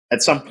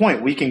at some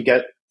point we can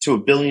get to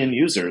 1 billion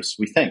users,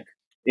 we think,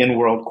 in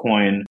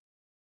Worldcoin.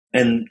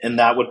 And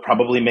that would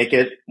probably make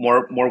it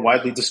more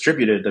widely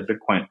distributed than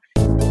Bitcoin.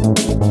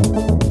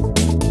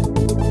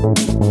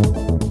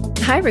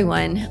 Hi,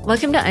 everyone.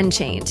 Welcome to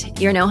Unchained,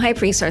 your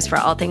no-hype resource for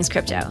all things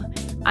crypto.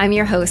 I'm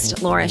your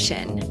host, Laura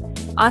Shin,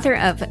 author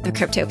of The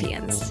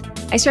Cryptopians.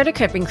 I started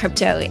covering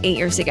crypto 8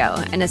 years ago,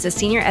 and as a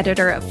senior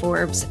editor of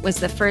Forbes,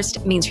 was the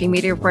first mainstream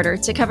media reporter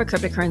to cover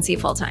cryptocurrency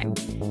full-time.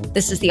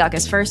 This is the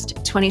August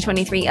 1st,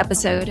 2023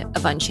 episode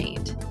of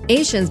Unchained.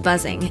 Asia's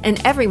buzzing,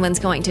 and everyone's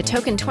going to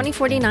Token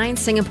 2049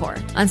 Singapore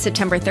on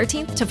September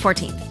 13th to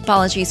 14th.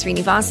 Balaji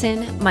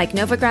Srinivasan, Mike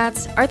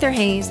Novogratz, Arthur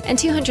Hayes, and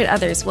 200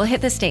 others will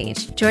hit the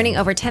stage, joining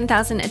over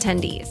 10,000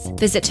 attendees.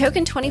 Visit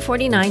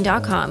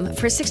token2049.com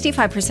for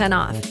 65%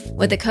 off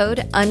with the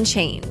code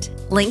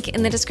UNCHAINED. Link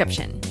in the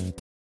description.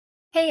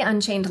 Hey,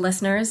 Unchained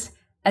listeners.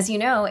 As you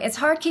know, it's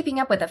hard keeping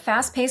up with the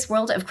fast-paced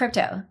world of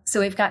crypto, so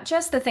we've got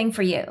just the thing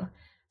for you.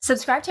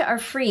 Subscribe to our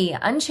free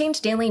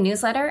Unchained daily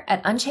newsletter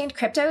at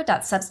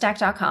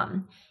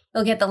unchainedcrypto.substack.com.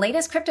 You'll get the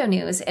latest crypto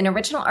news and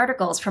original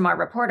articles from our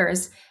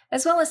reporters,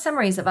 as well as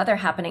summaries of other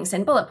happenings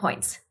and bullet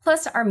points,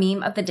 plus our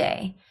meme of the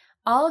day,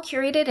 all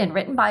curated and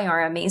written by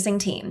our amazing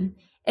team.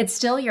 It's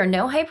still your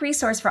no-hype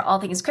resource for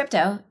all things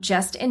crypto,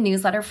 just in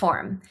newsletter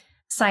form.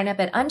 Sign up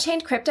at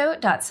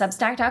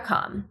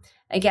unchainedcrypto.substack.com.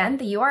 Again,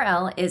 the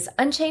URL is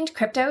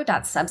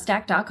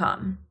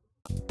unchainedcrypto.substack.com.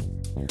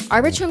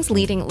 Arbitrum's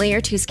leading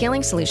Layer 2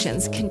 scaling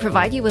solutions can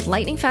provide you with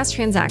lightning-fast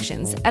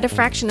transactions at a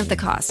fraction of the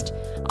cost,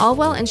 all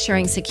while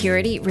ensuring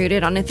security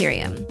rooted on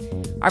Ethereum.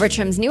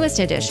 Arbitrum's newest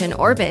edition,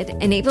 Orbit,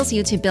 enables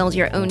you to build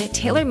your own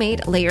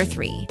tailor-made Layer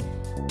 3.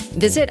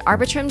 Visit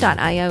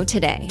arbitrum.io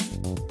today.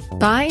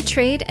 Buy,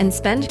 trade, and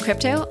spend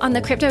crypto on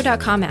the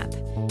Crypto.com app.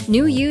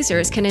 New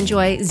users can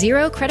enjoy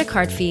 0 credit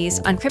card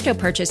fees on crypto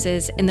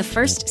purchases in the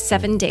first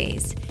 7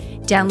 days.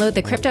 Download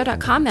the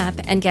Crypto.com app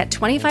and get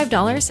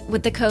 $25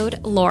 with the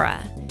code LAURA.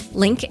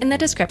 Link in the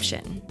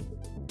description.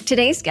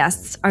 Today's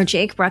guests are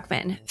Jake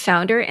Bruckman,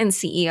 founder and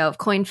CEO of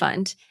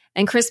CoinFund,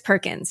 and Chris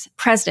Perkins,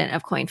 president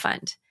of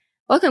CoinFund.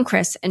 Welcome,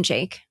 Chris and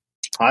Jake.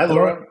 Hi,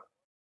 Laura.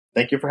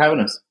 Thank you for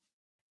having us.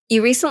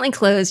 You recently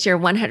closed your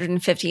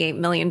 $158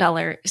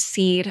 million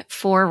seed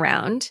 4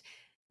 round.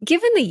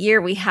 Given the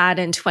year we had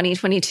in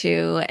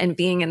 2022 and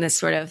being in this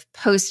sort of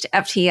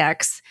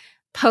post-FTX,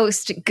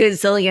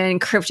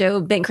 post-gazillion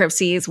crypto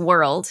bankruptcies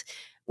world,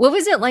 what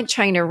was it like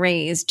trying to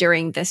raise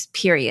during this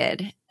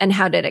period, and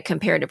how did it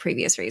compare to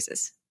previous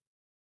raises?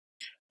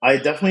 I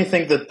definitely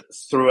think that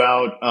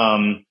throughout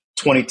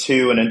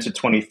 22 and into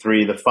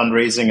 23, the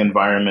fundraising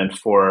environment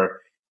for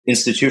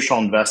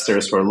institutional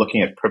investors who are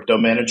looking at crypto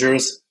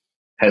managers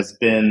has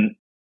been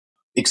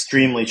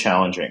extremely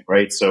challenging,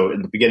 right? So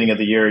in the beginning of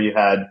the year, you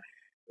had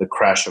the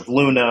crash of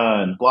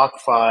Luna and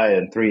BlockFi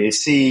and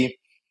 3AC.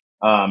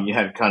 You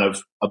had kind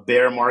of a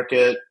bear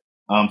market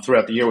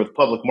throughout the year with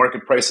public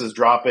market prices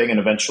dropping, and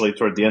eventually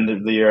toward the end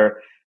of the year,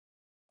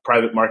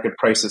 private market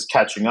prices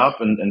catching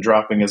up and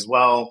dropping as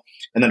well.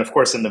 And then, of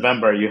course, in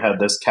November, you had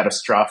this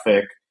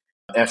catastrophic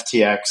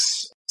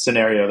FTX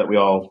scenario that we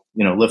all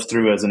lived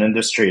through as an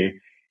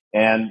industry.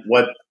 And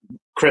what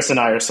Chris and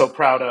I are so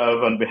proud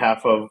of on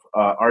behalf of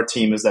our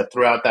team is that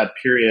throughout that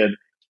period,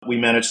 we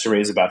managed to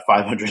raise about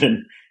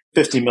 $550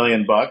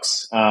 million.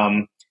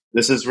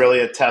 This is really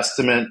a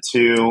testament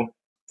to,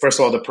 first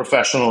of all, the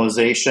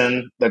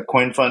professionalisation that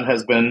CoinFund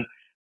has been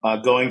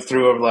going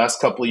through over the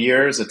last couple of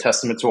years, a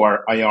testament to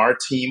our IR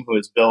team who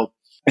has built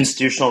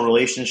institutional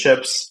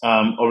relationships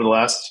over the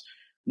last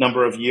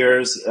number of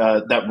years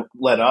that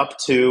led up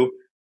to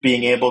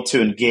being able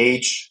to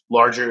engage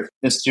larger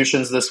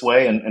institutions this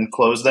way and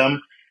close them.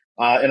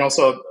 And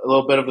also a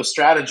little bit of the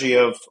strategy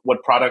of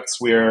what products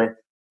we're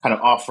kind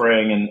of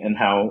offering and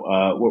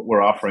how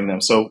we're offering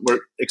them. So we're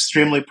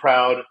extremely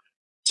proud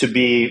to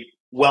be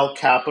well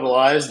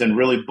capitalized and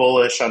really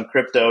bullish on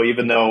crypto,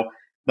 even though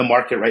the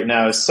market right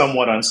now is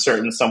somewhat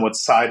uncertain, somewhat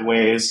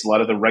sideways. A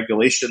lot of the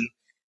regulation,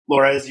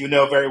 Laura, as you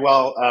know very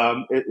well,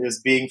 it is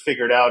being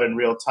figured out in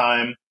real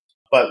time.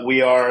 But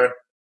we are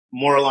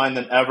more aligned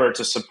than ever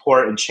to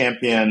support and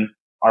champion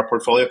our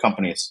portfolio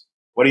companies.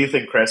 What do you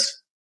think, Chris?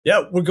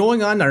 Yeah, we're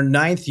going on our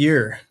 9th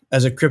year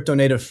as a crypto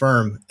native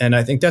firm. And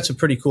I think that's a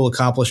pretty cool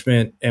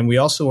accomplishment. And we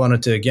also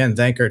wanted to, again,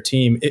 thank our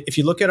team. If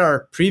you look at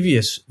our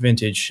previous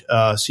vintage,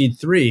 Seed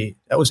 3,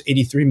 that was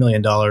 $83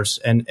 million.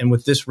 And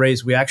with this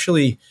raise, we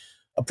actually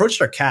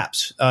approached our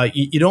caps.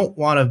 You don't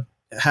want to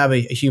have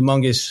a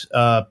humongous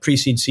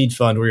pre-seed seed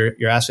fund where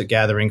you're asset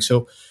gathering.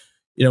 So,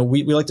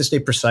 we like to stay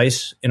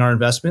precise in our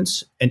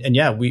investments. And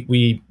yeah,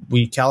 we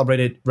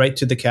calibrated right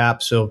to the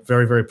cap. So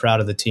very, very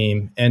proud of the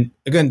team. And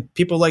again,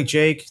 people like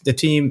Jake, the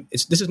team,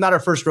 this is not our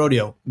first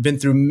rodeo. We've been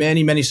through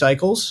many, many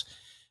cycles.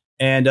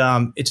 And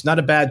it's not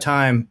a bad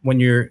time when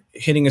you're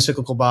hitting a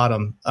cyclical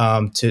bottom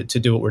to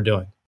do what we're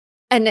doing.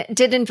 And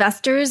did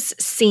investors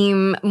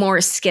seem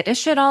more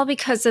skittish at all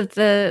because of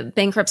the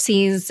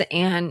bankruptcies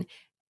and,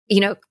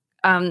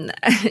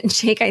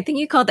 Jake, I think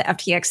you called the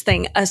FTX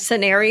thing a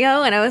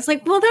scenario. And I was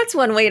like, well, that's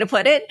one way to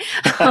put it.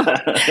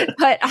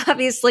 But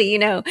obviously,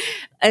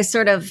 a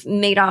sort of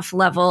Madoff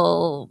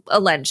level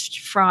alleged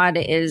fraud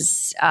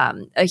is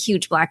a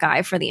huge black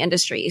eye for the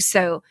industry.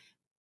 So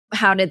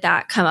how did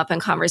that come up in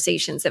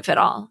conversations, if at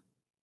all?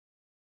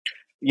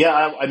 Yeah,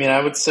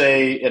 I would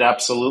say it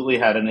absolutely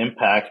had an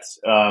impact.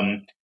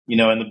 In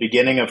the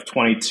beginning of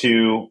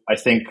 22, I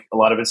think a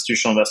lot of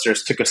institutional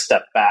investors took a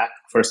step back,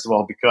 first of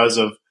all, because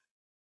of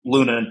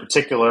Luna in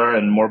particular,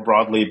 and more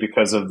broadly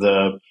because of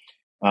the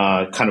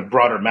kind of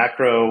broader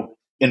macro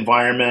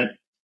environment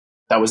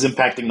that was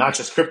impacting not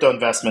just crypto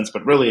investments,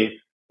 but really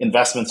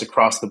investments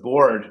across the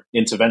board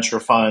into venture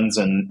funds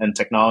and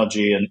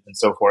technology and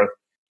so forth.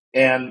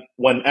 And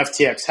when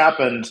FTX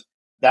happened,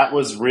 that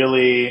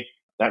really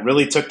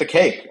took the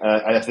cake.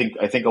 I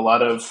think a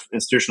lot of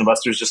institutional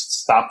investors just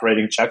stopped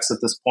writing checks at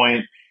this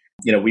point.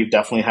 We've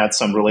definitely had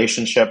some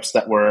relationships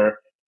that were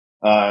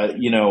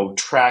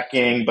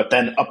tracking, but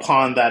then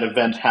upon that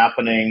event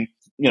happening,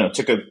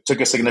 took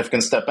a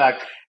significant step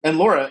back. And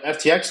Laura,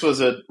 FTX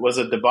was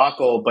a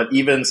debacle, but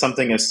even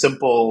something as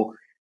simple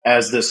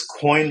as this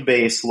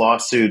Coinbase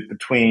lawsuit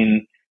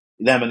between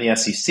them and the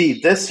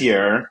SEC this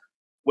year,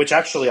 which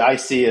actually I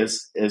see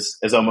as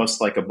almost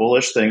like a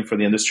bullish thing for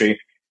the industry.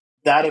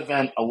 That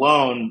event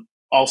alone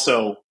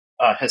also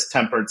has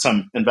tempered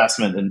some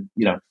investment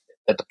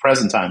at the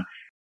present time.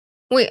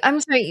 Wait, I'm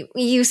sorry.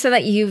 You said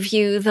that you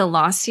view the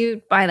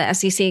lawsuit by the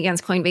SEC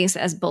against Coinbase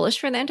as bullish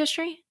for the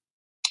industry?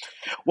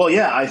 Well,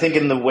 yeah, I think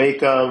in the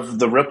wake of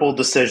the Ripple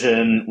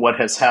decision, what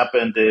has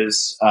happened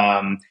is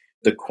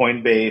the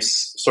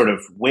Coinbase sort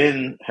of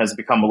win has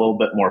become a little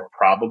bit more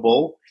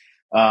probable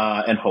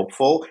and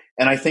hopeful.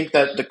 And I think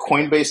that the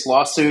Coinbase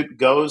lawsuit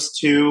goes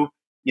to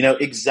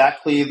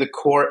exactly the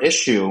core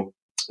issue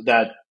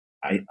that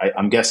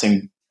I'm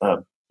guessing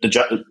the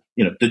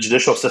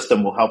judicial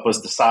system will help us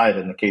decide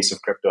in the case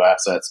of crypto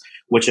assets,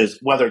 which is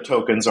whether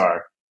tokens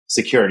are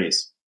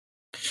securities.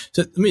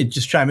 So let me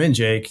just chime in,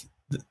 Jake.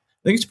 I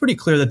think it's pretty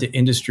clear that the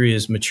industry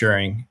is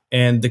maturing,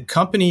 and the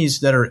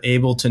companies that are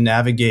able to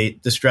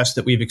navigate the stress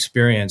that we've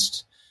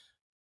experienced,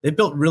 they've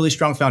built really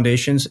strong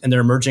foundations, and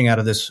they're emerging out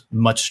of this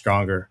much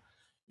stronger.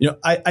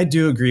 I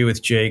do agree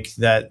with Jake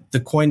that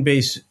the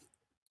Coinbase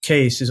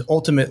case is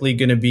ultimately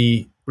going to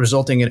be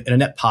resulting in a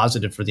net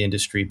positive for the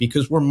industry,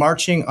 because we're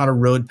marching on a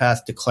road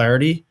path to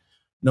clarity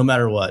no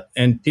matter what.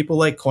 And people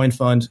like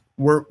CoinFund,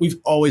 we've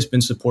always been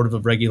supportive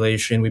of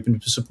regulation. We've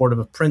been supportive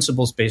of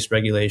principles-based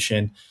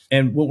regulation.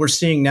 And what we're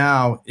seeing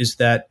now is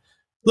that,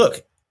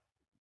 look,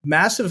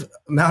 massive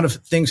amount of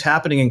things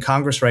happening in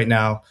Congress right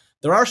now.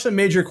 There are some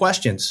major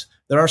questions.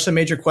 There are some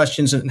major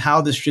questions on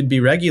how this should be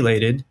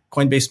regulated.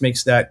 Coinbase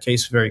makes that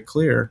case very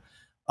clear.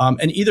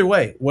 And either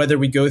way, whether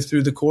we go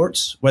through the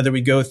courts, whether we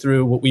go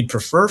through what we'd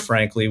prefer,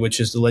 frankly, which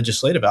is the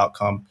legislative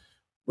outcome,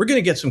 we're going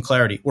to get some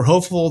clarity. We're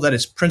hopeful that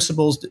it's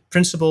principled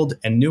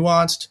and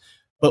nuanced.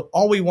 But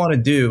all we want to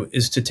do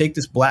is to take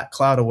this black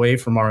cloud away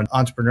from our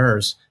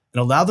entrepreneurs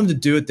and allow them to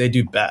do what they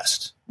do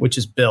best, which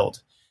is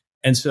build.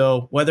 And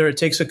so whether it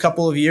takes a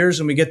couple of years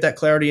and we get that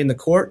clarity in the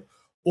court,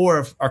 or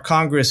if our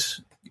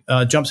Congress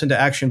jumps into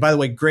action. By the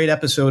way, great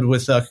episode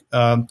with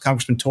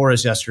Congressman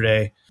Torres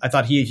yesterday. I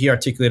thought he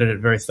articulated it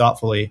very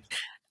thoughtfully.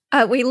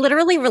 We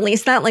literally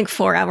released that like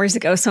 4 hours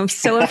ago, so I'm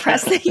so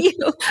impressed that you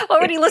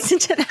already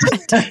listened to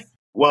that.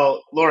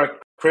 Well, Laura,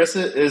 Chris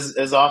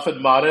is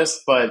often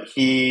modest, but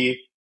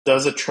he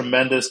does a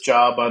tremendous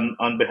job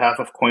on behalf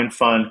of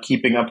CoinFund,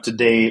 keeping up to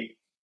date,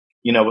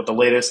 with the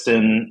latest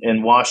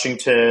in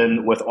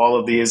Washington, with all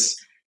of these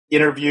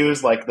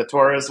interviews like the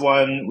Torres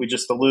one we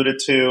just alluded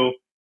to,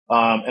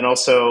 and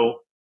also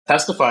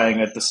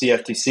testifying at the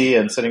CFTC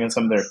and sitting in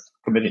some of their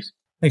committees.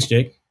 Thanks,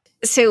 Jake.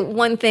 So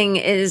one thing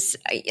is,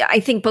 I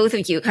think both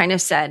of you kind of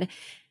said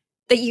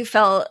that you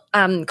felt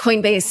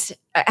Coinbase,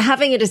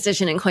 having a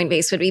decision in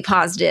Coinbase would be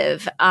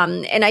positive.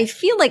 And I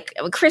feel like,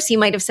 Chris, you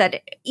might have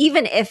said,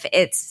 even if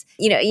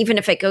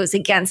it goes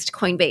against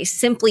Coinbase,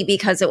 simply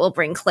because it will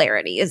bring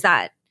clarity. Is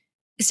that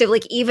so?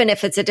 Like, even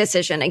if it's a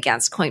decision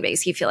against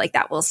Coinbase, you feel like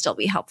that will still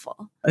be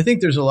helpful? I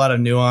think there's a lot of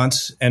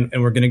nuance, and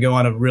we're going to go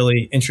on a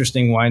really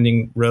interesting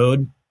winding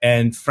road.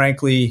 And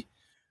frankly,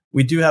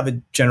 we do have a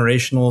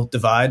generational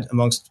divide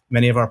amongst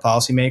many of our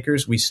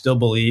policymakers. We still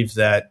believe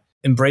that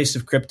embrace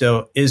of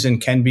crypto is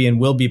and can be and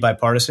will be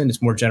bipartisan.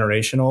 It's more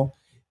generational.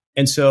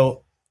 And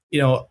so,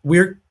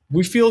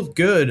 we feel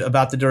good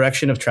about the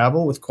direction of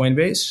travel with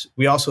Coinbase.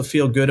 We also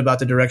feel good about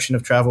the direction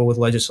of travel with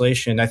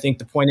legislation. I think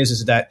the point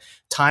is that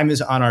time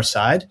is on our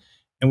side,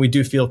 and we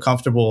do feel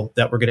comfortable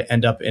that we're going to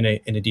end up in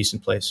a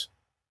decent place.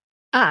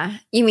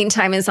 You mean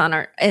time is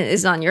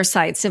on your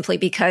side simply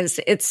because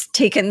it's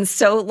taken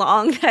so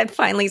long that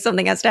finally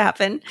something has to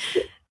happen?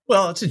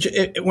 Well,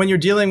 when you're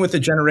dealing with a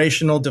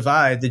generational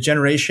divide, the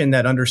generation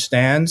that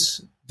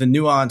understands the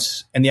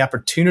nuance and the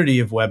opportunity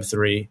of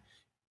Web3,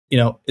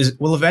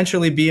 will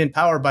eventually be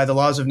empowered by the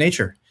laws of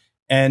nature.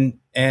 And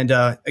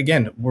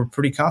again, we're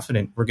pretty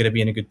confident we're going to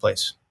be in a good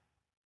place.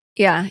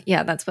 Yeah,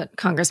 that's what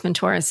Congressman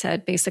Torres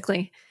said,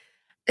 basically.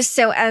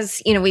 So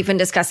as you know, we've been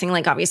discussing,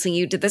 like obviously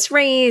you did this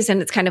raise,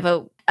 and it's kind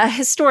of a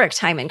historic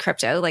time in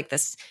crypto, like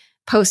this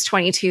post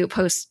 22,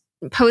 post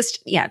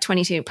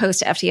 22,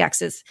 post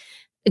FTX is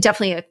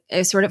definitely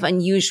a sort of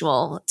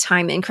unusual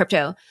time in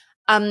crypto.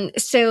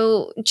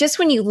 So just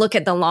when you look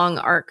at the long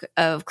arc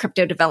of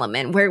crypto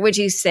development, where would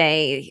you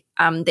say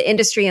the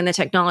industry and the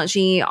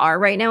technology are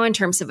right now in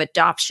terms of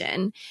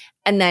adoption?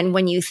 And then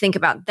when you think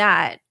about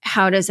that,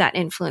 how does that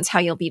influence how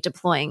you'll be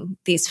deploying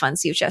these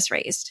funds you've just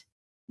raised?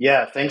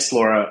 Yeah, thanks,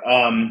 Laura.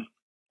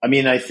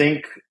 I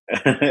think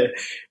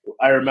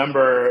I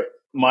remember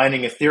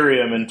mining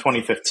Ethereum in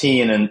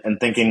 2015 and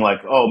thinking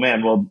like, oh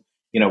man, well,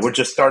 we're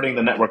just starting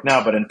the network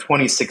now, but in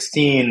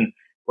 2016,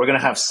 we're going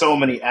to have so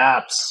many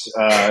apps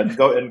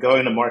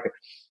going to market.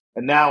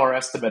 And now our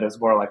estimate is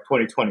more like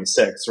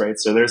 2026, right?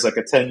 So there's like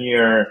a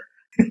 10-year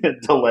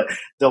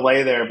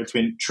delay there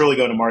between truly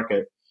going to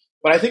market.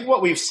 But I think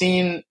what we've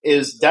seen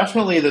is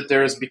definitely that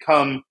there has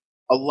become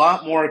a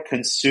lot more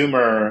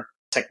consumer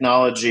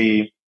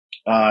technology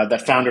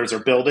that founders are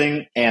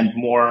building, and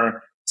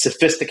more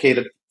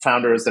sophisticated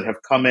founders that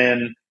have come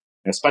in,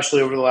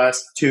 especially over the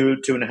last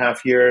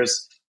 2.5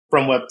 years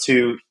from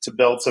Web2 to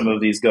build some of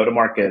these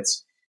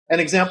go-to-markets. And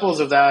examples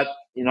of that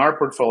in our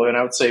portfolio, and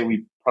I would say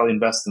we probably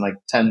invest in like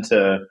 10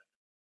 to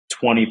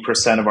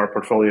 20% of our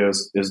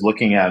portfolios is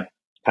looking at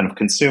kind of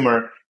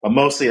consumer, but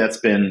mostly that's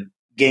been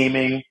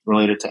gaming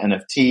related to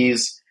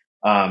NFTs.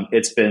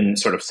 It's been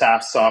sort of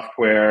SaaS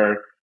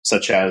software,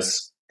 such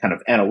as kind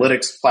of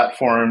analytics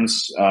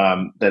platforms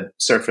that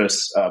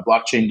surface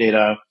blockchain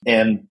data,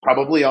 and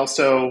probably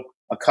also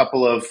a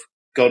couple of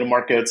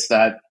go-to-markets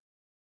that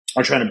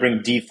are trying to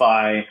bring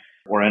DeFi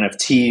or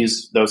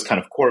NFTs, those kind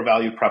of core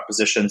value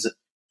propositions,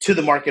 to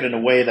the market in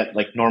a way that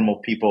like normal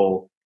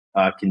people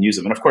can use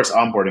them. And of course,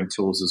 onboarding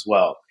tools as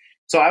well.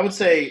 So I would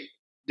say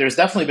there's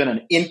definitely been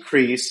an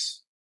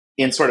increase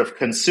in sort of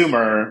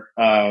consumer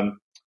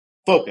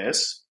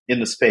focus in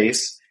the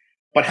space.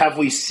 But have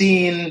we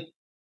seen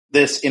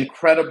this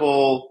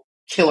incredible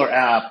killer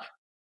app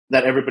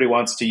that everybody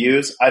wants to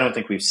use? I don't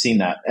think we've seen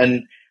that.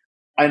 And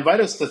I invite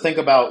us to think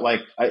about, like,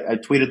 I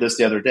tweeted this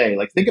the other day,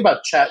 like think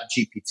about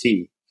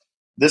ChatGPT.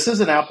 This is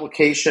an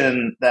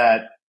application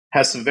that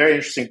has some very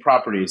interesting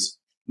properties.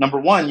 Number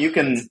one, you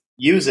can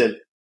use it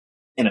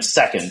in a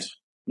second.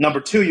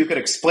 Number two, you could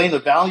explain the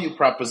value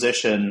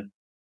proposition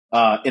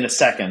in a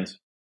second.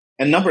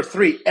 And number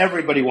three,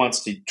 everybody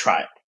wants to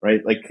try it, right?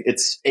 Like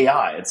it's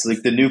AI. It's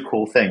like the new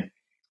cool thing.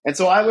 And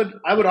so I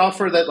would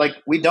offer that, like,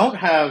 we don't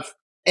have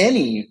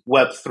any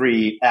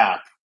Web3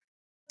 app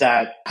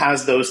that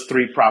has those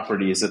three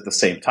properties at the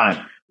same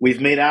time.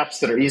 We've made apps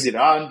that are easy to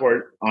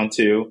onboard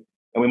onto,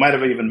 and we might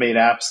have even made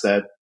apps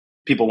that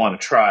people want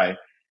to try.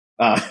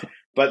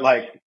 But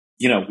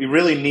we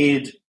really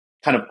need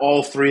kind of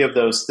all three of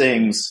those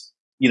things,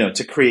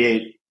 to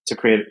create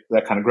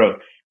that kind of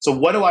growth. So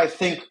what do I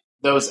think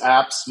those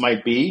apps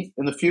might be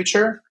in the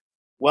future?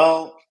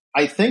 Well,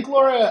 I think,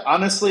 Laura,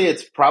 honestly,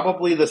 it's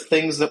probably the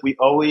things that we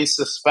always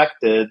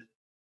suspected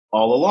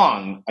all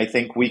along. I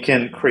think we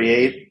can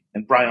create,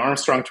 and Brian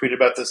Armstrong tweeted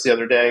about this the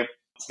other day,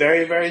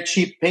 very, very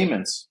cheap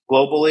payments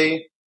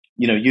globally,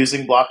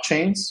 using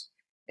blockchains.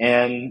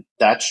 And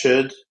that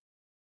should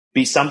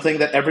be something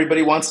that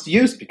everybody wants to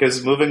use,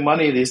 because moving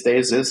money these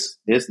days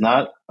is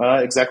not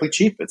exactly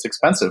cheap. It's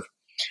expensive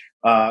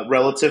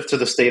relative to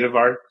the state of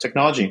our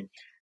technology.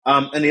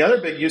 And the other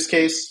big use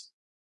case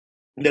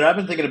that I've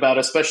been thinking about,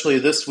 especially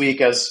this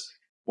week, as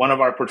one of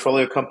our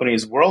portfolio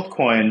companies,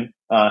 Worldcoin,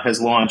 has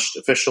launched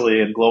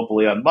officially and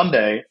globally on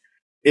Monday,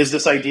 is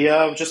this idea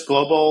of just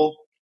global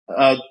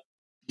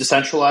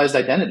decentralized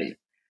identity,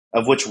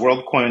 of which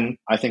Worldcoin,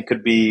 I think,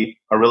 could be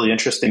a really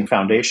interesting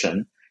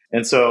foundation.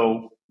 And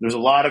so there's a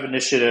lot of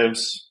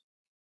initiatives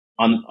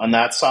on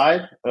that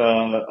side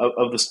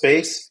of the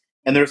space.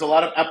 And there's a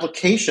lot of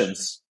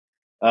applications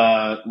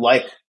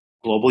like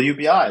global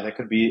UBI that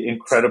could be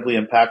incredibly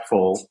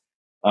impactful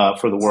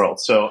for the world.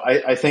 So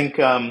I think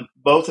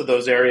both of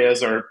those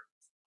areas are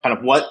kind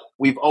of what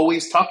we've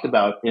always talked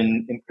about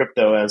in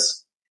crypto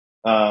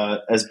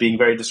as being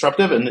very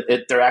disruptive, and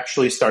they're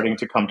actually starting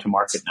to come to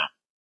market now.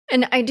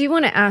 And I do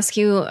want to ask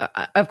you,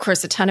 of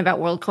course, a ton about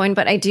WorldCoin,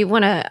 but I do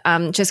want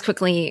to just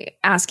quickly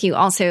ask you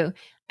also,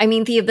 I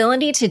mean, the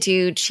ability to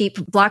do cheap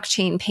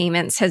blockchain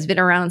payments has been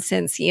around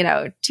since,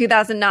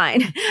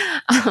 2009.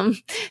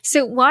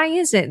 So why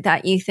is it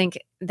that you think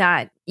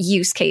that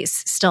use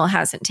case still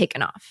hasn't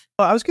taken off?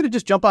 Well, I was going to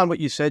just jump on what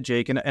you said,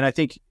 Jake. And I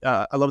think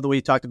I love the way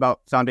you talked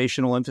about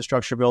foundational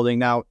infrastructure building.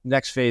 Now,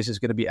 next phase is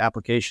going to be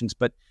applications.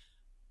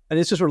 And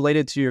this is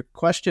related to your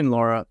question,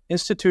 Laura.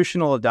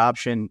 Institutional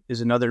adoption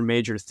is another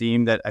major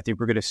theme that I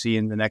think we're going to see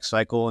in the next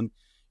cycle. And,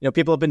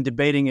 people have been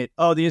debating it.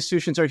 Oh, the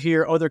institutions are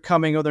here. Oh, they're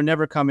coming. Oh, they're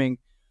never coming.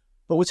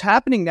 But what's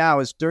happening now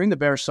is during the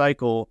bear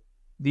cycle,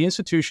 the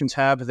institutions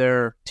have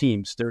their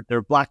teams, their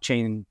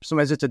blockchain.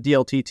 Sometimes it's a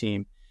DLT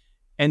team.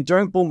 And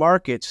during bull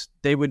markets,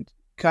 they would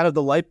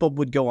the light bulb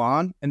would go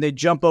on and they'd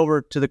jump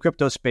over to the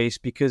crypto space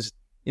because,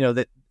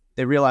 that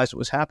they realized what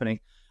was happening.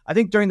 I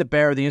think during the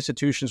bear, the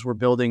institutions were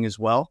building as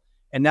well.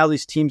 And now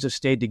these teams have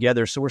stayed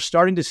together. So we're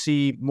starting to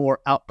see more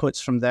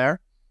outputs from there.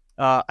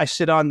 I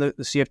sit on the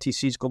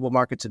CFTC's Global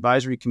Markets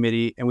Advisory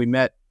Committee, and we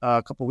met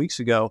a couple of weeks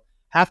ago.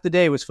 Half the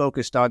day was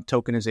focused on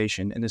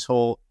tokenization and this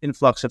whole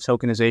influx of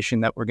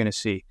tokenization that we're going to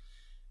see.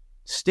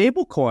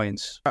 Stable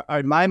coins,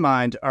 in my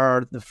mind,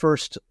 are the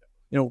first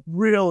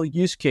real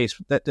use case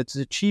that's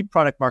achieved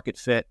product market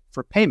fit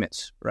for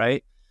payments,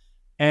 right?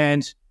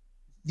 And,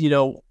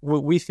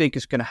 what we think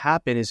is going to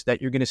happen is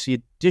that you're going to see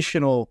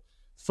additional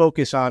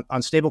focus on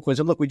stablecoins.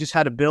 And look, we just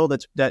had a bill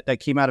that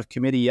came out of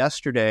committee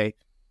yesterday.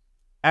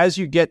 As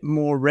you get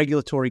more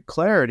regulatory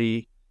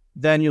clarity,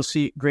 then you'll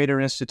see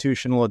greater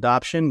institutional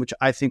adoption, which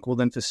I think will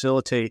then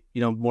facilitate,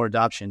 more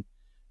adoption.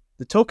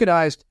 The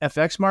tokenized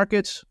FX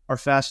markets are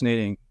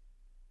fascinating.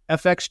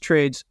 FX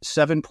trades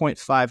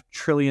 $7.5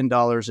 trillion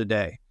a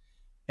day.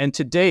 And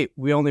to date,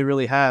 we only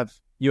really have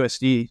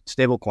USD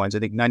stablecoins. I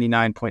think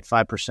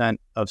 99.5%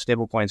 of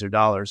stablecoins are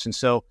dollars. And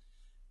so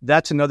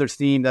that's another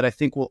theme that I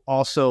think will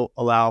also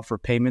allow for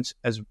payments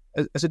as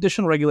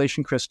additional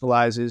regulation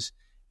crystallizes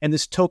and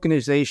this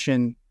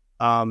tokenization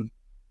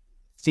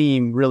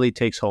theme really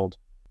takes hold.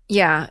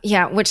 Yeah,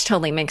 which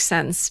totally makes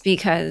sense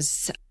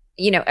because,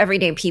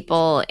 everyday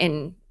people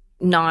in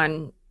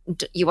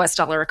non-US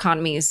dollar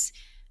economies,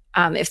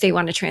 if they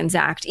want to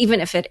transact, even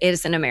if it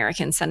is an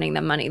American sending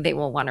them money, they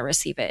will want to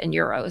receive it in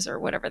euros or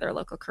whatever their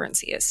local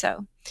currency is.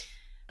 So,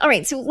 all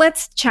right, so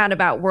let's chat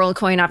about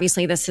Worldcoin.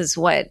 Obviously, this is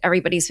what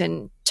everybody's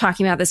been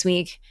talking about this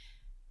week.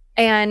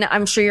 And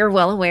I'm sure you're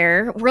well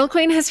aware,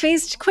 Worldcoin has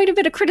faced quite a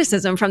bit of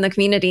criticism from the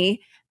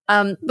community.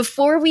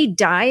 Before we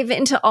dive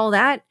into all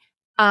that,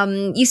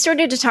 you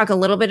started to talk a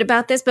little bit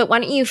about this, but why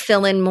don't you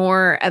fill in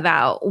more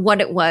about what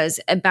it was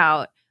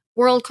about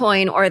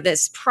Worldcoin or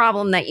this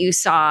problem that you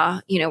saw,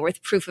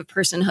 with proof of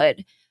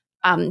personhood,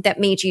 that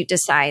made you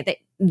decide that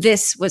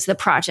this was the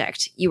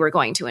project you were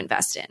going to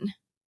invest in?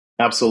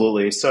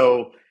 Absolutely.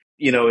 So,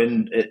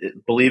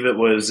 believe it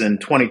was in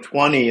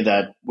 2020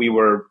 that we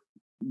were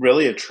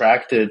really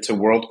attracted to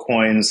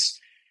Worldcoin's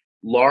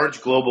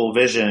large global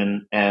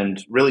vision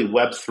and really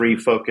Web3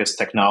 focused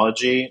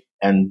technology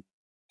and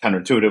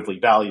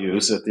counterintuitively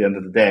values at the end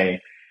of the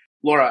day.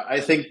 Laura, I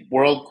think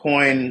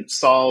Worldcoin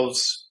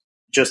solves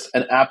just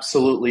an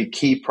absolutely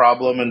key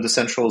problem in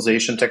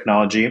decentralization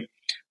technology.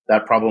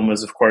 That problem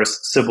is, of course,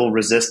 civil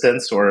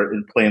resistance, or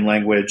in plain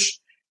language,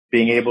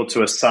 being able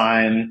to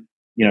assign,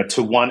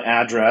 to one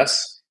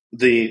address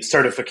the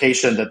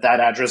certification that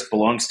address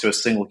belongs to a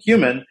single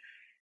human.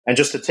 And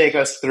just to take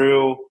us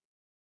through,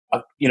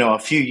 a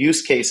few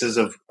use cases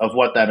of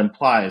what that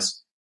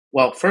implies.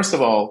 Well, first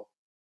of all,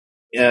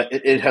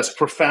 it has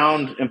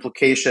profound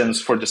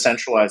implications for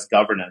decentralized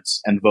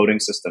governance and voting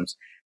systems.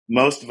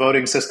 Most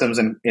voting systems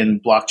in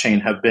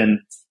blockchain have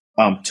been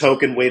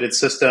token-weighted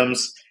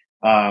systems.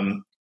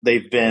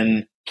 They've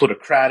been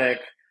plutocratic.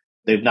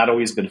 They've not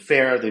always been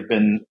fair. They've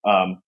been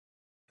kind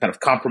of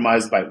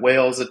compromised by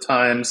whales at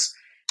times.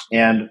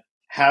 And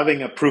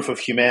having a proof of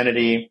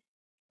humanity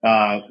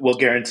will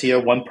guarantee a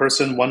one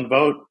person, one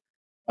vote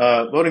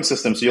voting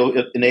system. So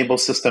you'll enable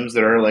systems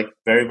that are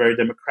very, very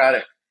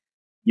democratic.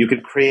 You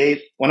can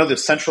create, one of the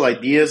central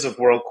ideas of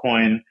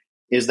Worldcoin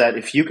is that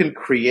if you can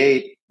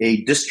create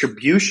a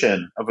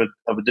distribution of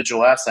a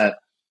digital asset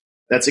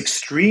that's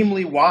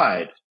extremely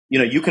wide,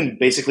 you can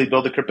basically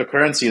build a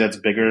cryptocurrency that's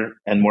bigger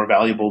and more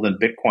valuable than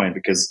Bitcoin,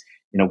 because,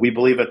 we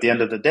believe at the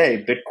end of the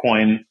day,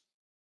 Bitcoin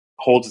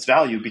holds its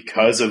value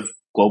because of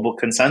global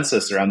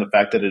consensus around the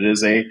fact that it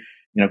is a,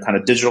 kind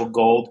of digital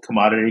gold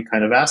commodity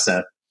kind of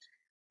asset.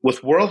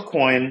 With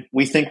Worldcoin,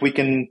 we think we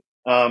can,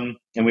 and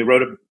we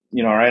wrote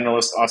our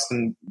analyst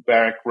Austin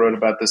Barrick wrote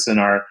about this in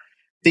our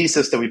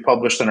thesis that we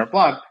published on our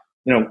blog.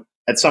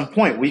 At some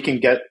point we can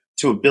get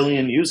to 1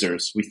 billion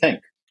users, we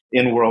think,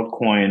 in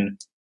Worldcoin,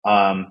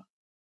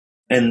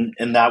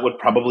 and that would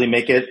probably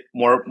make it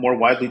more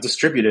widely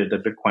distributed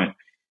than Bitcoin.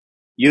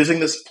 Using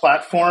this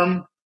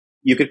platform,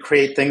 you could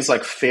create things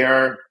like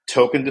fair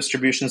token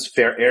distributions,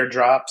 fair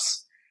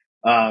airdrops.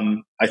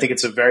 I think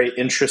it's a very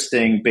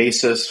interesting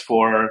basis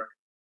for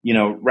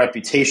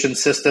reputation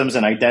systems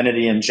and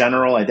identity in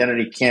general.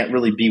 Identity can't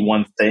really be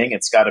one thing.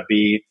 It's got to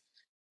be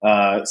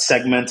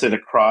segmented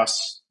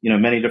across,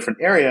 many different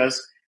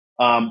areas.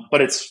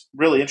 But it's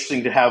really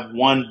interesting to have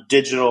one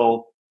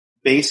digital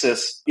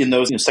basis in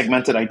those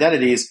segmented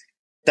identities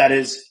that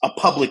is a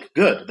public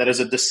good, that is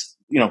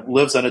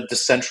lives on a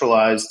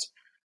decentralized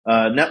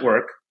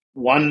network.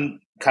 One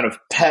kind of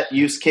pet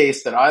use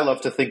case that I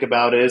love to think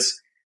about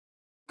is,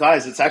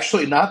 guys, it's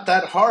actually not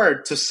that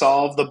hard to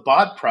solve the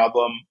bot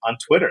problem on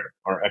Twitter,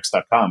 or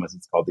X.com as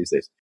it's called these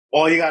days.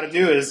 All you got to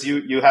do is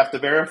you have to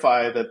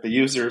verify that the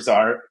users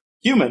are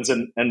humans,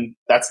 and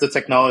that's the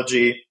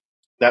technology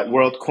that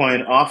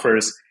Worldcoin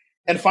offers.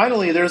 And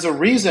finally, there's a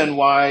reason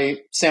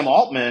why Sam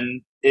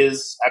Altman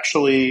is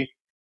actually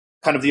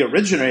kind of the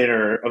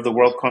originator of the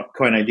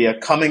Worldcoin idea,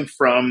 coming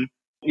from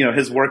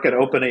his work at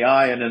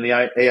OpenAI and in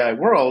the AI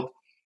world.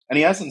 And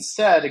he hasn't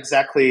said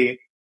exactly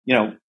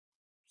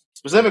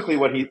specifically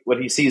what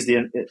he sees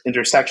the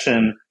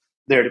intersection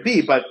there to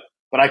be, but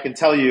I can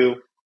tell you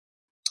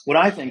what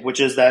I think, which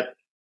is that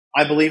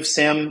I believe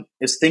Sam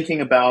is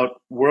thinking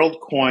about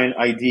Worldcoin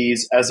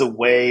IDs as a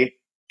way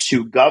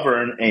to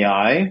govern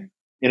AI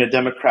in a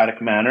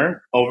democratic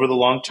manner over the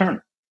long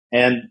term.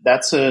 And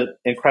that's an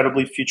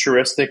incredibly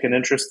futuristic and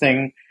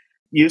interesting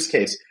use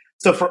case.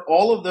 So for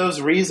all of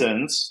those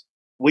reasons,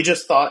 we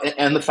just thought,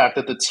 and the fact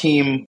that the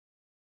team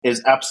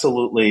is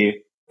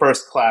absolutely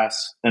first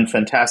class and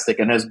fantastic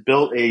and has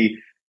built a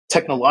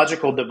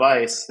technological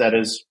device that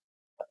is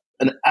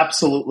an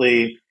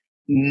absolutely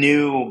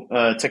new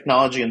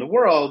technology in the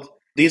world.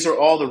 These are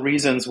all the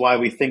reasons why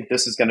we think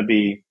this is going to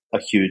be a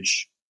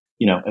huge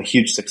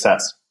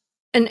success.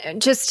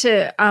 And just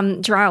to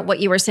draw out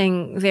what you were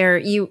saying there,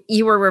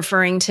 you were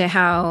referring to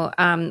how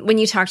when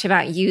you talked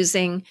about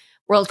using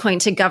Worldcoin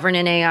to govern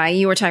an AI,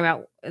 you were talking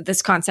about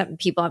this concept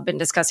people have been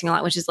discussing a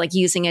lot, which is like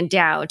using a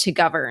DAO to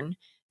govern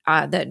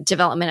the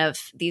development of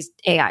these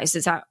AIs.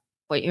 Is that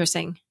what you're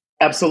saying?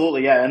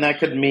 Absolutely, yeah. And that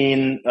could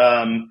mean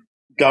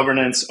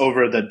governance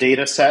over the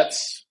data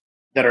sets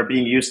that are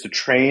being used to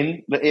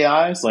train the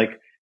AIs, like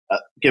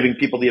giving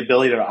people the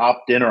ability to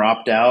opt in or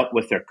opt out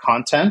with their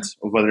content,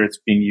 or whether it's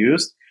being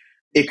used.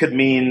 It could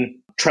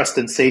mean trust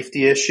and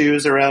safety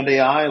issues around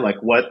AI, like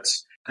what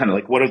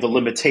are the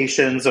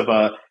limitations of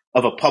a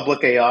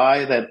public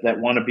AI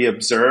that want to be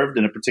observed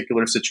in a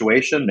particular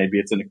situation. Maybe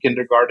it's in a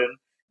kindergarten,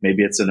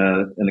 maybe it's in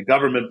a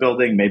government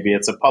building, maybe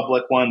it's a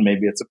public one,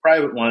 maybe it's a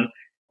private one.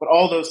 But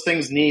all those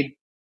things need,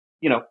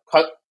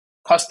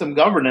 custom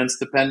governance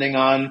depending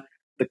on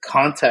the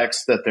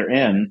context that they're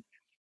in.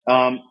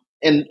 And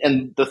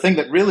the thing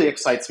that really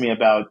excites me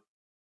about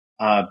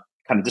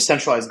kind of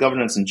decentralized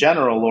governance in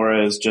general,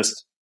 Laura, is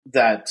just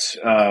that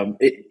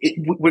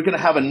we're going to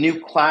have a new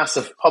class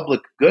of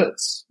public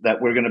goods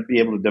that we're going to be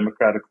able to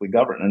democratically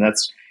govern.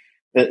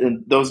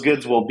 And those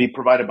goods will be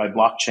provided by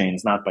blockchains,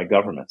 not by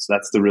governments.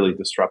 That's the really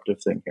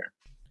disruptive thing here.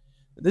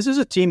 This is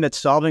a team that's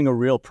solving a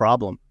real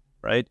problem,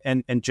 right?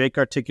 And Jake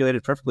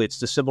articulated perfectly. It's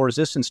the civil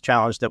resistance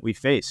challenge that we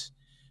face.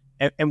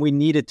 And we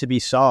need it to be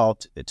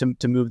solved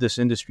to move this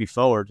industry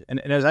forward.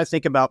 And as I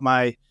think about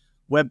my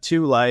Web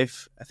 2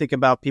 life, I think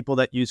about people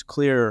that use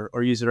Clear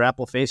or use their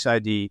Apple Face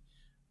ID.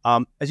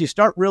 As you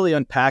start really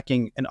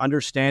unpacking and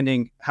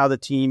understanding how the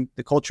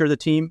culture of the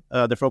team,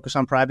 their focus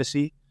on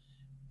privacy,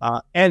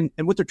 and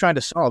what they're trying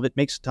to solve, it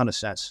makes a ton of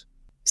sense.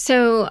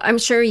 So I'm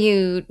sure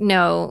you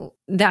know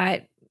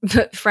that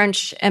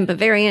French and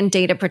Bavarian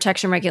data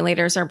protection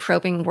regulators are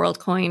probing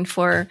Worldcoin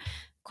for,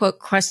 quote,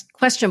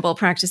 questionable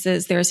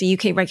practices. There's a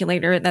UK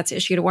regulator that's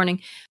issued a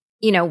warning.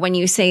 When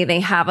you say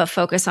they have a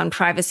focus on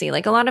privacy,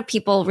 like a lot of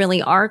people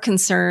really are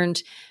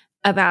concerned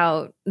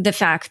about the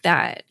fact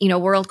that,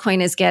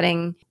 Worldcoin is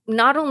getting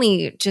not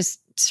only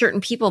just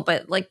certain people,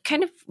 but like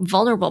kind of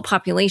vulnerable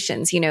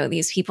populations,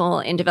 these people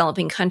in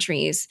developing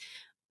countries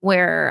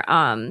where,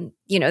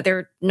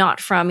 they're not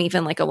from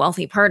even like a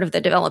wealthy part of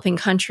the developing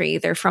country.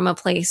 They're from a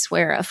place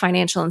where a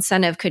financial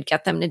incentive could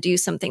get them to do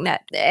something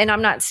and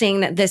I'm not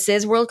saying that this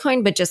is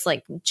Worldcoin, but just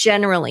like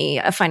generally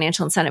a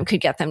financial incentive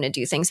could get them to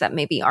do things that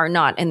maybe are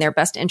not in their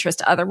best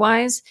interest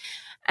otherwise.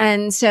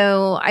 And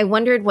so I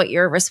wondered what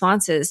your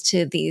response is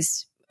to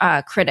these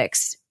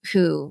critics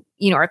who,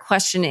 are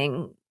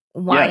questioning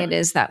why it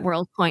is that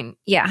Worldcoin,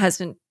 has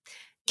been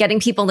getting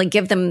people to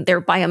give them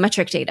their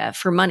biometric data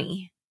for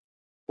money.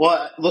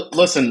 Well,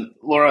 listen,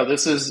 Laura,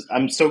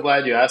 I'm so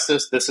glad you asked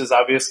this. This is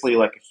obviously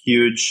like a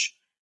huge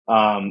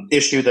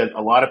issue that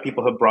a lot of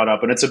people have brought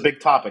up, and it's a big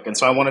topic. And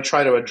so I want to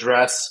try to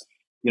address,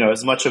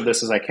 as much of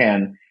this as I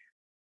can.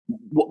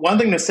 One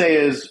thing to say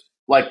is,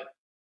 like,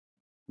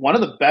 one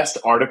of the best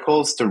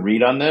articles to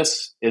read on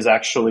this is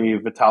actually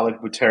Vitalik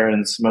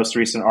Buterin's most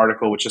recent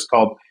article, which is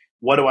called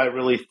 "What Do I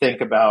Really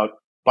Think About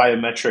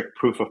Biometric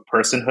Proof of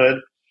Personhood?"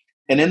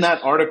 And in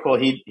that article,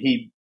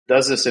 he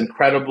does this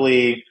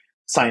incredibly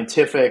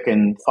scientific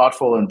and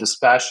thoughtful and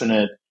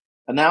dispassionate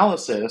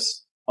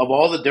analysis of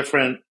all the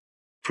different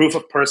proof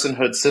of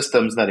personhood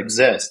systems that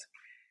exist.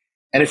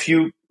 And if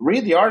you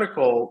read the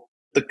article,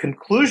 the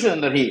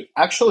conclusion that he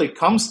actually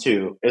comes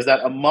to is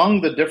that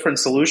among the different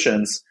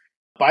solutions,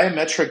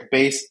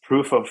 biometric-based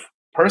proof of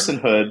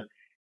personhood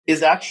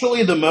is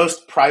actually the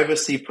most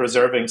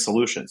privacy-preserving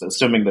solutions,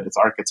 assuming that it's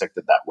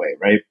architected that way,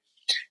 right?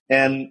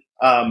 And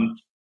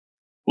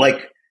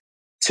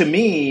to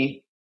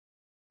me,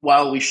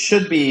 while we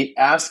should be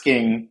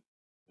asking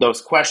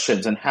those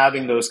questions and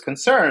having those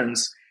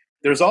concerns,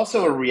 there's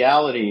also a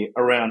reality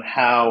around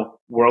how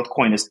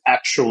Worldcoin is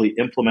actually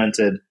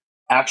implemented,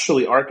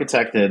 actually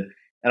architected.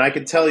 And I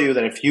can tell you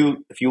that if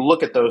you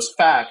look at those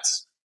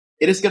facts,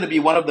 it is going to be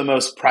one of the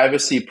most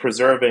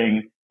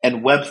privacy-preserving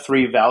and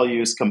Web3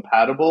 values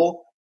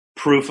compatible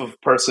proof of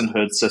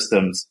personhood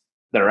systems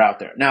that are out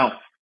there. Now,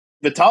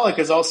 Vitalik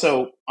is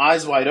also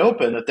eyes wide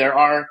open that there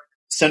are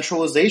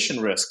centralization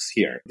risks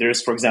here.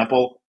 There's, for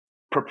example,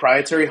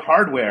 proprietary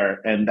hardware,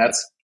 and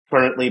that's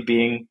currently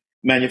being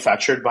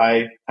manufactured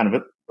by kind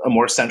of a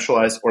more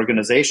centralized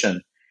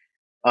organization.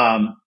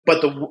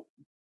 But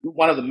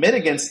one of the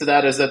mitigants to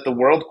that is that the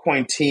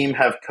Worldcoin team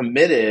have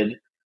committed,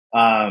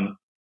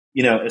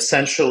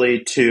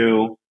 essentially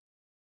to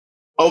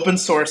open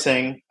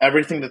sourcing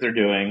everything that they're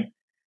doing,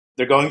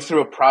 They're going through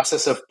a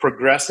process of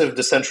progressive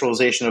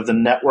decentralization of the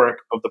network,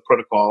 of the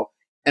protocol,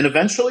 and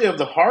eventually of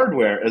the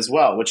hardware as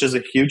well, which is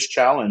a huge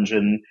challenge.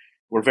 And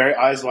we're very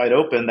eyes wide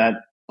open that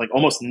like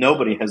almost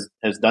nobody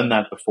has done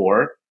that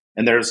before.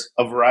 And there's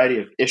a variety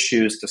of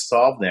issues to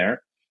solve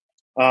there.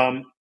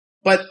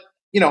 But,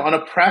 on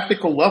a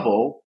practical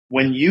level,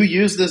 when you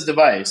use this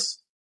device,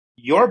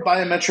 your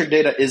biometric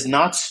data is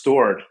not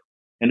stored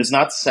and is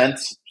not sent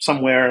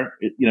somewhere.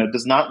 It,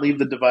 does not leave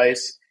the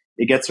device.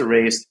 It gets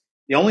erased.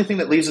 The only thing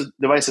that leaves the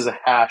device is a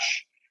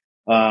hash,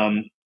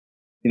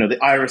 the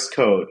iris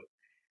code.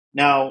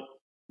 Now,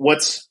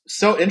 what's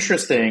so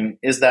interesting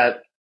is that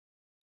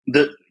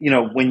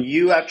when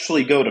you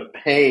actually go to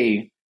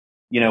pay,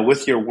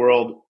 with your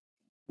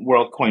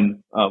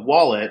Worldcoin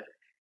wallet,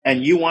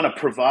 and you want to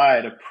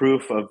provide a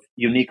proof of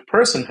unique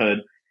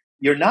personhood,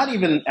 you're not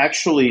even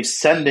actually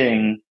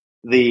sending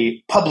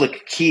the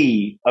public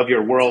key of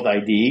your World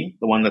ID,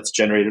 the one that's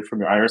generated from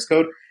your iris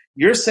code.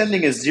 You're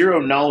sending a zero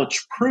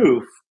knowledge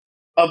proof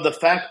of the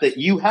fact that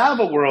you have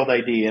a World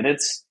ID, and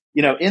it's,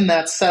 in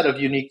that set of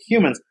unique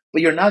humans,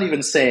 but you're not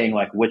even saying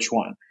like which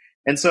one.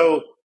 And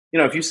so,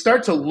 if you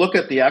start to look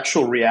at the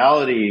actual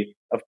reality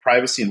of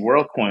privacy in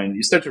Worldcoin,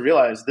 you start to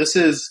realize this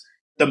is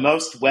the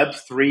most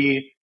Web3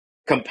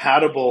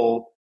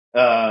 compatible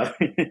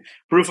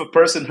proof of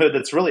personhood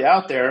that's really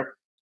out there,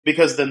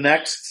 because the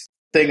next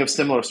thing of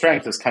similar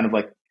strength is kind of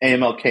like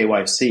AML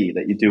KYC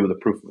that you do with a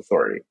proof of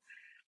authority.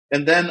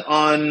 And then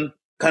on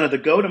kind of the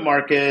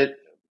go-to-market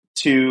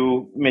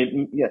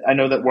I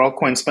know that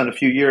Worldcoin spent a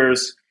few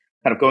years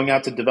kind of going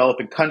out to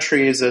developing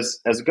countries as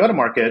a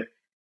go-to-market,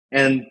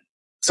 and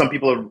some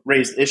people have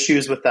raised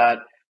issues with that.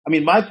 I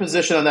mean, my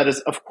position on that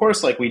is, of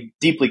course, like we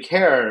deeply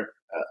care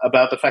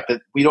about the fact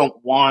that we don't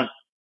want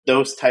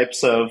those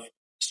types of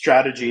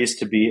strategies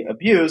to be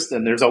abused,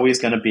 and there's always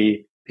going to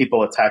be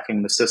people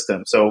attacking the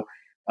system. So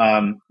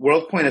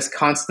Worldcoin is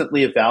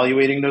constantly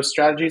evaluating those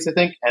strategies, I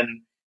think.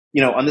 And,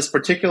 on this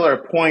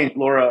particular point,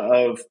 Laura,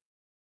 of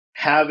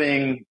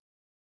having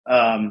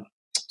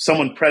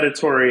someone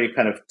predatory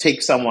kind of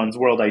take someone's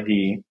World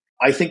ID,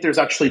 I think there's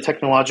actually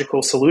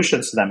technological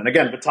solutions to them. And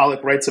again,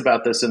 Vitalik writes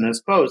about this in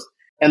his post.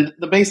 And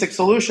the basic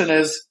solution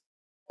is,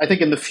 I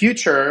think in the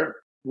future,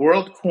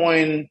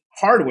 Worldcoin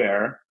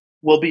hardware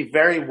will be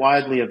very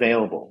widely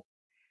available.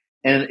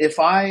 And if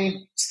I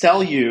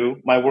sell you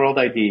my World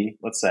ID,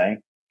 let's say,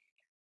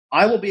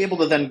 I will be able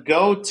to then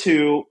go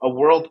to a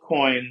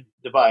Worldcoin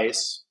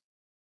device,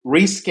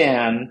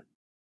 rescan,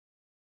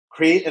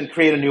 create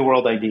a new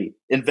World ID,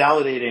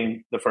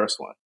 invalidating the first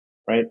one,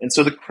 right? And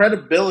so the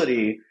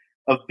credibility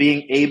of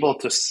being able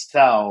to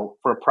sell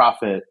for a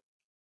profit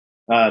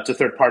to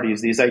third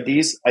parties these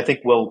IDs, I think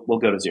will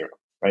go to zero,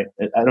 right?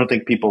 I don't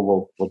think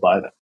people will buy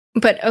them.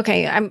 But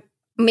okay,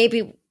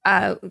 maybe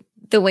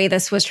the way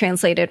this was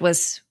translated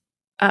was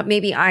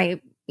maybe I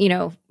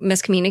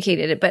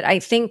miscommunicated it. But I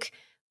think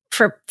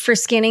for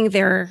scanning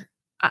their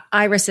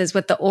irises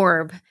with the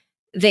orb,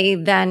 they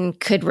then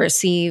could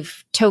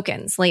receive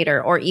tokens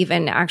later, or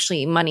even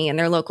actually money in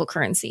their local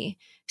currency.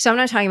 So I'm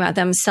not talking about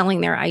them selling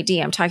their ID.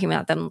 I'm talking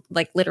about them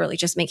like literally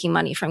just making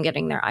money from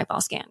getting their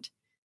eyeball scanned,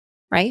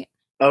 right?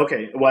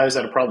 Okay. Why is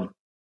that a problem?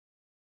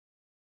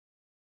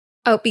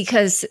 Oh,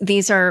 because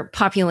these are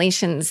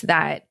populations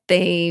that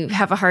they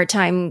have a hard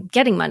time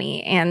getting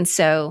money. And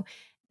so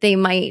they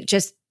might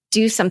just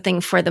do something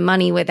for the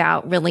money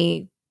without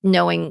really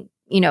knowing,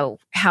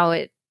 how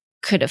it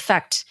could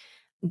affect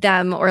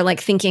them, or like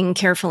thinking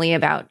carefully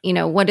about,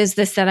 what is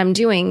this that I'm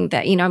doing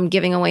that, I'm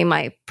giving away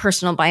my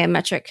personal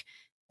biometric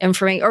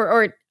information,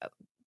 or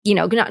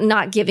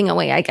not giving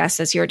away, I guess,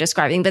 as you're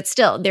describing, but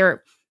still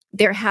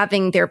they're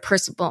having their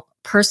personal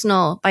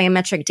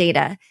biometric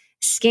data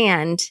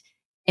scanned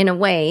in a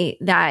way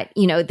that,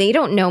 they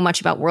don't know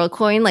much about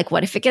Worldcoin. Like,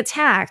 what if it gets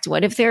hacked?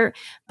 What if their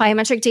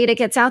biometric data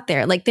gets out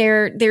there? Like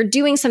they're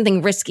doing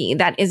something risky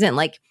that isn't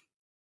like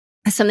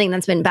something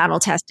that's been battle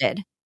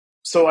tested.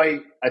 So I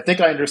think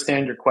I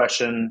understand your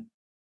question,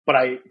 but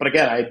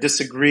again, I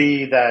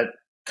disagree that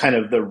kind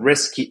of the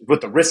risky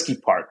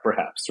part,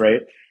 perhaps,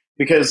 right?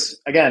 Because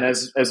again,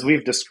 as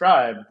we've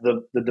described,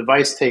 the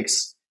device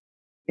takes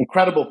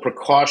incredible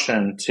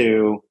precaution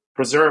to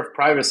preserve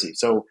privacy.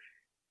 So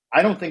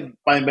I don't think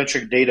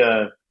biometric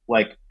data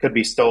could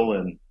be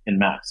stolen in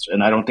mass,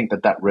 and I don't think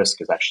that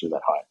risk is actually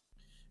that high.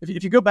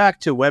 If you go back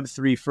to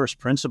Web3 first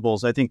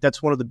principles, I think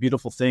that's one of the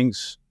beautiful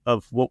things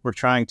of what we're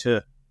trying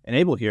to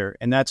enable here,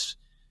 and that's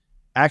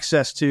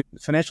access to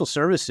financial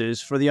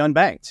services for the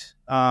unbanked.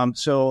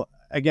 So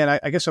again,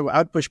 I guess I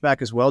would push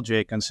back as well,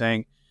 Jake, on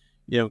saying,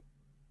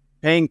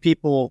 paying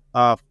people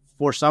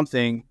for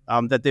something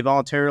that they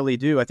voluntarily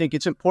do. I think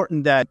it's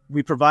important that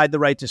we provide the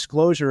right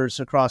disclosures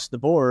across the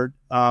board.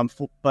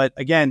 But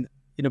again,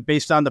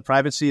 based on the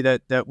privacy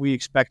that we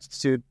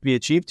expect to be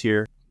achieved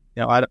here,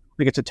 I don't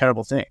think it's a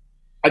terrible thing.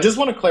 I just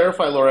want to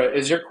clarify, Laura,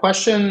 is your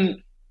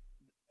question,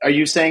 are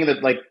you saying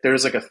that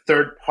there's a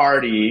third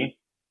party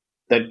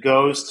that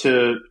goes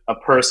to a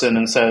person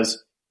and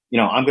says,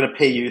 I'm going to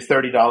pay you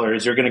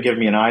 $30, you're going to give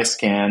me an eye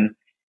scan,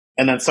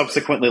 and then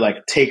subsequently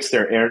takes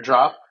their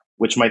airdrop?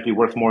 which might be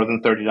worth more than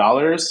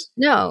 $30.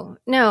 No.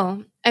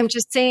 I'm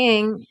just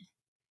saying,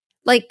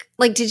 like,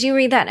 did you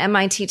read that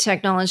MIT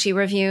Technology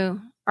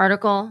Review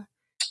article?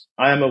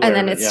 I am aware And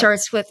then of it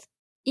starts with,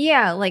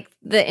 like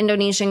the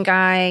Indonesian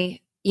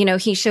guy,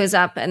 he shows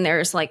up and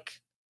there's like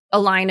a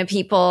line of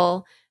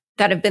people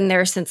that have been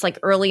there since like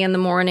early in the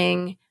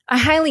morning. I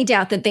highly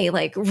doubt that they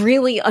like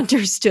really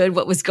understood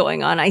what was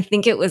going on. I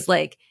think it was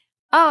like,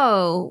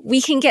 oh,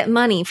 we can get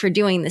money for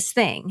doing this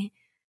thing.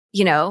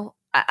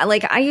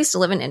 I used to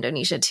live in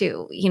Indonesia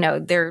too.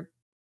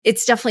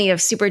 It's definitely a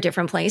super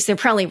different place. They're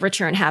probably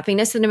richer in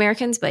happiness than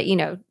Americans, but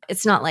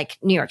it's not like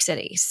New York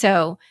City.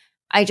 So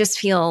I just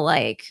feel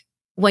like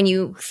when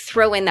you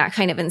throw in that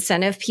kind of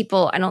incentive,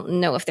 people, I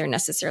don't know if they're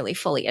necessarily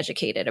fully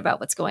educated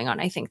about what's going on.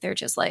 I think they're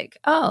just like,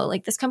 oh,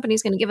 like this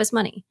company's going to give us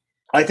money.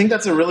 I think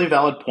that's a really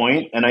valid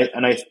point.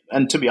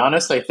 And to be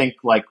honest, I think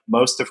like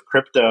most of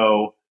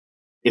crypto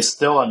is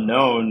still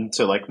unknown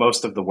to like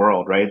most of the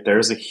world, right?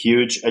 There's a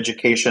huge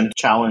education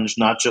challenge,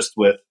 not just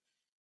with,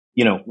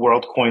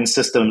 Worldcoin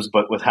systems,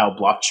 but with how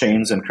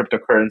blockchains and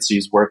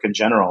cryptocurrencies work in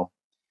general.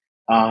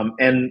 I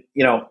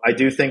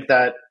do think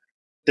that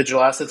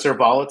digital assets are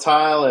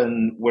volatile,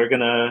 and we're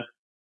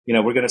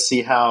gonna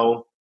see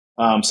how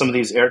some of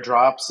these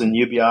airdrops and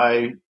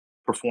UBI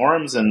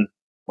performs, and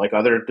like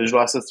other digital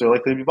assets, they're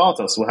likely to be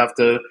volatile. So we'll have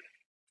to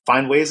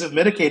find ways of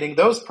mitigating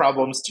those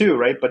problems too,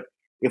 right? But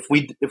if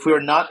we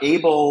are not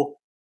able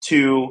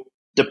to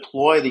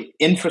deploy the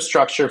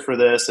infrastructure for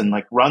this and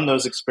like run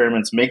those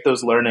experiments, make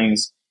those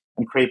learnings,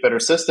 and create better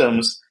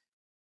systems,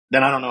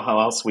 then I don't know how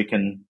else we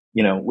can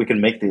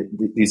make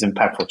these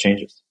impactful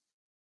changes.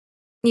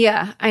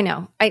 Yeah, I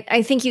know.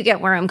 I think you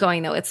get where I'm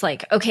going, though. It's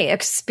like, okay,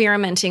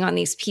 experimenting on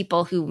these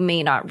people who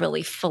may not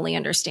really fully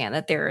understand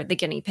that they're the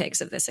guinea pigs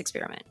of this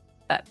experiment.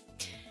 But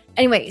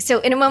anyway,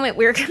 so in a moment,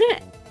 we're going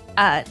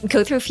to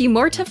go through a few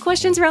more tough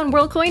questions around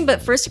WorldCoin.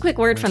 But first, a quick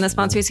word from the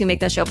sponsors who make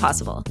this show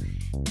possible.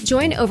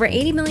 Join over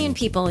 80 million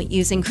people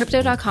using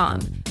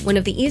Crypto.com, one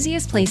of the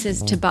easiest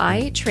places to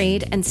buy,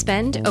 trade, and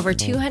spend over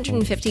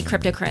 250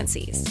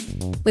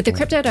 cryptocurrencies. With the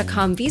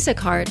Crypto.com Visa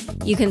card,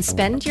 you can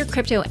spend your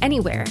crypto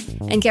anywhere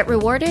and get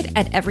rewarded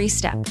at every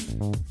step.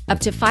 Up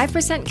to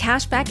 5%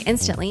 cash back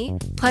instantly,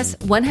 plus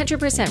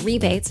 100%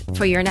 rebates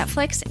for your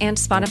Netflix and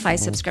Spotify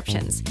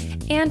subscriptions,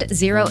 and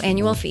 0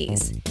 annual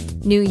fees.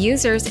 New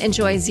users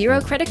enjoy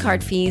 0 credit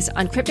card fees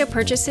on crypto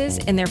purchases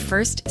in their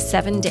first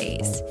 7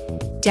 days.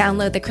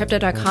 Download the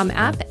Crypto.com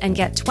app and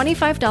get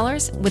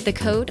 $25 with the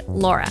code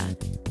LAURA.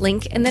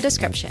 Link in the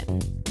description.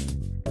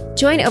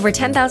 Join over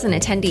 10,000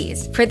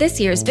 attendees for this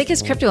year's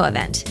biggest crypto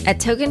event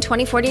at Token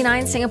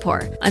 2049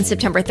 Singapore on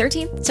September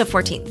 13th to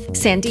 14th.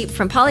 Sandeep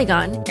from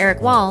Polygon,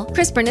 Eric Wall,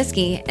 Chris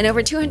Bernisky, and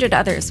over 200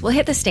 others will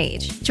hit the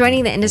stage,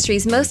 joining the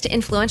industry's most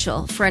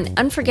influential for an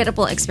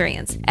unforgettable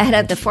experience ahead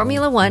of the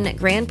Formula One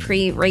Grand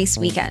Prix race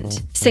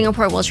weekend.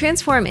 Singapore will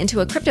transform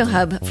into a crypto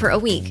hub for a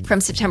week from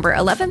September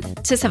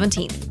 11th to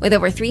 17th, with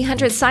over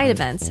 300 side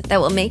events that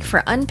will make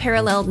for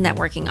unparalleled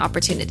networking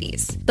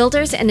opportunities.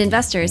 Builders and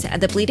investors at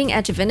the bleeding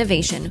edge of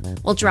innovation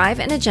will drive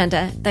an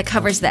agenda that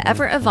covers the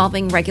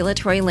ever-evolving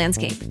regulatory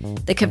landscape,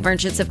 the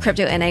convergence of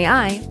crypto and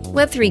AI,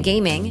 Web3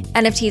 gaming,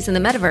 NFTs in the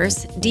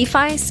metaverse,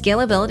 DeFi,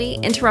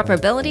 scalability,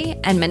 interoperability,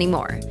 and many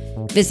more.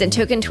 Visit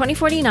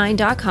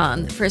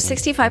token2049.com for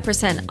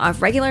 65%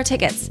 off regular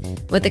tickets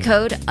with the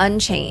code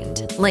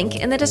UNCHAINED. Link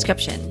in the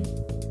description.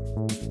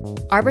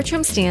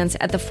 Arbitrum stands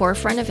at the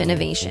forefront of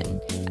innovation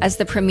as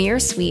the premier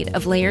suite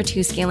of Layer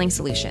 2 scaling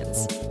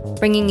solutions,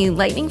 bringing you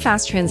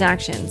lightning-fast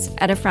transactions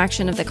at a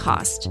fraction of the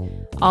cost,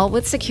 all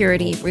with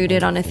security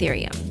rooted on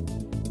Ethereum.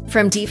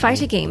 From DeFi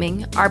to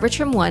gaming,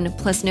 Arbitrum One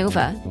plus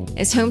Nova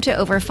is home to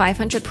over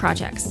 500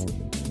 projects.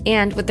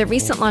 And with the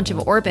recent launch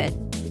of Orbit,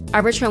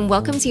 Arbitrum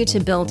welcomes you to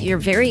build your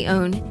very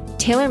own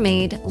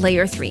tailor-made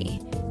Layer 3,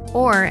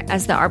 or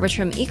as the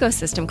Arbitrum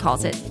ecosystem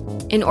calls it,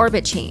 an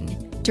Orbit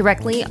chain,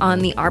 directly on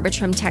the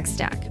Arbitrum tech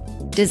stack.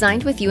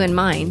 Designed with you in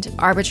mind,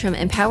 Arbitrum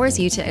empowers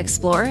you to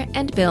explore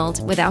and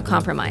build without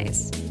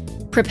compromise.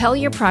 Propel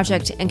your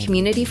project and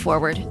community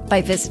forward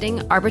by visiting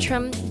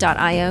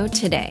arbitrum.io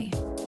today.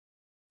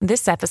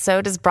 This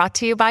episode is brought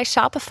to you by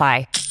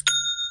Shopify.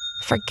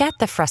 Forget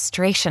the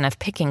frustration of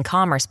picking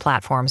commerce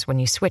platforms when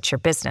you switch your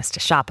business to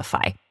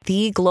Shopify,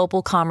 the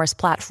global commerce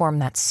platform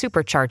that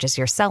supercharges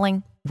your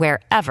selling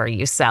wherever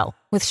you sell.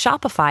 With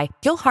Shopify,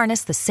 you'll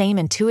harness the same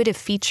intuitive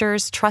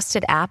features,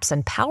 trusted apps,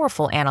 and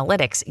powerful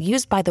analytics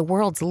used by the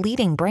world's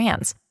leading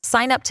brands.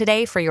 Sign up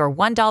today for your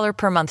 $1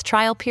 per month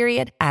trial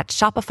period at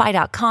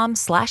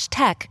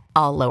shopify.com/tech,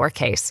 all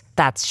lowercase.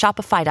 That's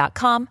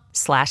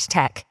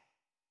shopify.com/tech.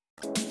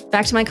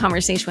 Back to my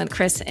conversation with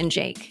Chris and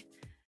Jake.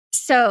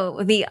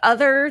 So the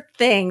other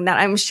thing that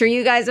I'm sure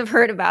you guys have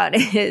heard about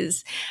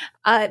is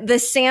the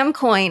Sam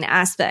coin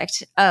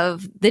aspect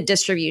of the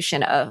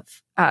distribution of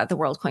the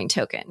WorldCoin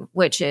token,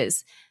 which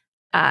is,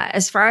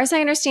 as far as I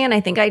understand,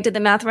 I think I did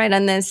the math right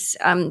on this,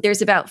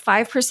 there's about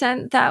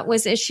 5% that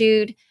was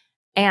issued.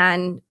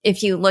 And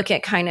if you look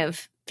at kind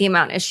of the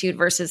amount issued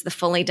versus the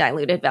fully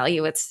diluted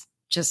value, it's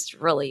just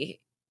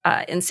really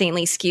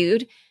insanely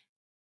skewed.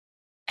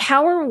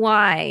 how or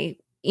why,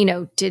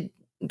 did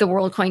the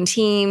Worldcoin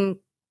team,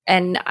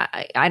 and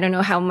I don't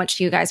know how much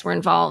you guys were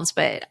involved,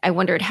 but I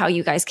wondered how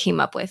you guys came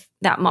up with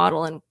that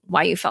model and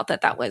why you felt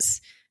that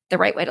was the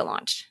right way to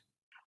launch.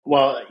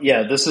 Well,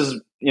 yeah, this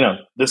is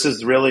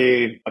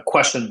really a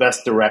question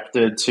best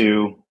directed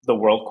to the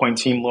Worldcoin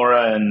team,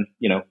 Laura, and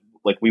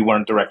we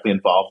weren't directly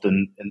involved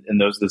in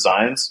those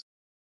designs.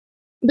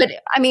 But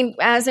I mean,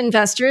 as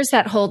investors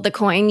that hold the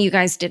coin, you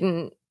guys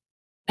didn't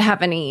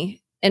have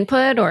any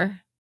input, or?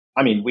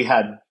 I mean, we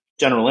had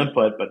general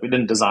input, but we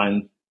didn't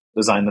design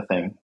the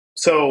thing.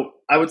 So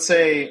I would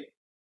say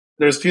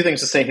there's a few things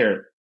to say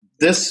here.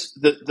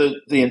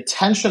 The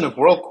intention of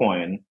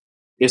Worldcoin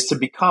is to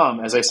become,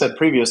 as I said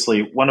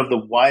previously, one of the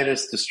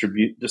widest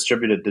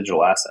distributed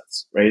digital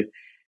assets, right?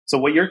 So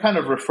what you're kind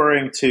of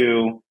referring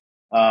to,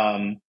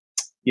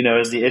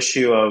 is the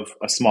issue of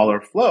a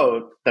smaller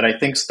float that I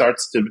think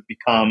starts to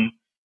become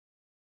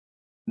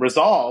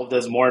resolved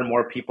as more and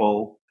more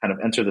people kind of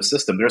enter the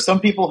system. There are some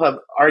people who have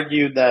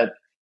argued that,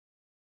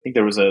 I think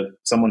there was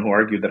someone who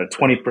argued that a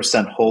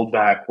 20%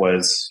 holdback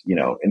was,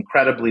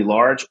 incredibly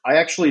large. I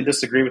actually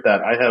disagree with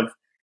that. I have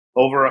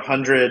over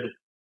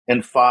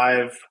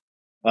 105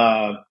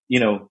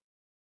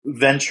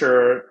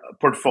 venture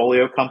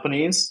portfolio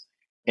companies,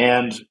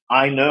 and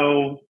I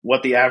know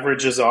what the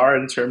averages are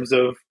in terms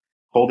of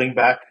holding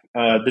back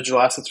digital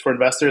assets for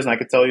investors. And I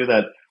could tell you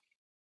that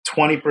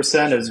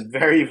 20% is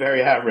very,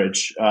 very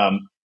average.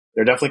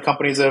 There are definitely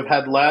companies that have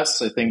had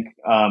less. I think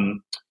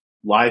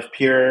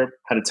LivePeer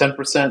had a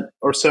 10%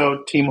 or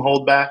so team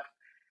holdback.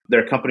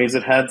 There are companies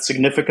that had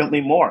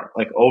significantly more,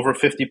 like over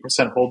 50%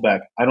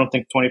 holdback. I don't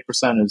think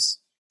 20% is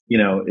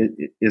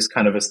is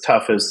kind of as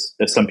tough as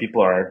some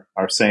people are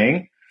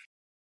saying.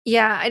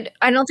 Yeah,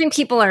 I don't think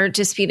people are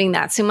disputing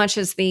that so much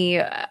as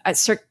the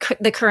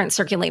current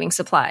circulating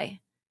supply.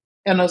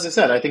 And as I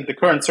said, I think the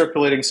current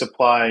circulating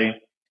supply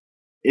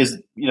is,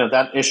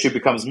 that issue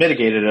becomes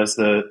mitigated as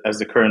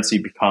the currency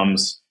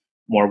becomes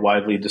more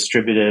widely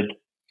distributed.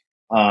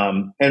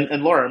 And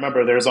Laura,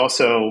 remember, there's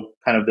also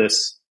kind of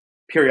this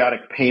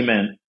periodic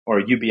payment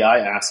or UBI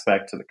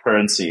aspect to the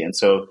currency, and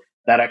so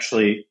that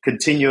actually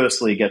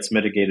continuously gets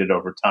mitigated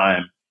over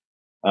time,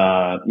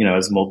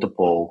 as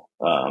multiple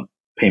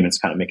payments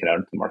kind of make it out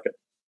into the market.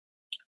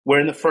 We're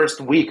in the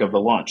first week of the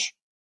launch.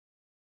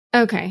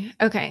 Okay.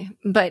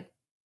 But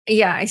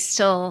yeah, I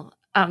still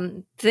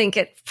think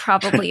it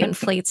probably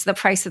inflates the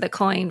price of the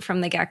coin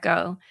from the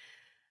get-go.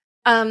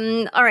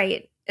 All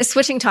right.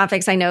 Switching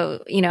topics, I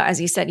know,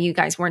 as you said, you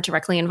guys weren't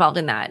directly involved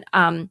in that.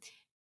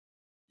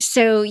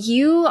 So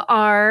you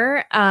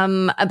are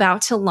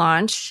about to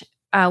launch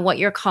what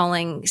you're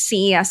calling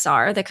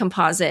CESR, the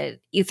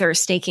Composite Ether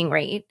Staking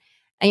Rate,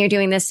 and you're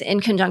doing this in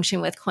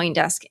conjunction with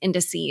CoinDesk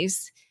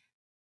Indices.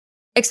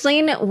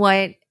 Explain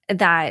what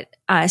that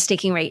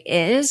staking rate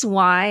is,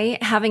 why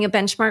having a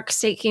benchmark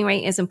staking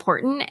rate is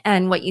important,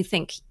 and what you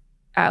think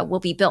will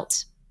be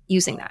built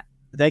using that.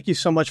 Thank you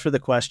so much for the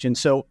question.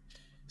 So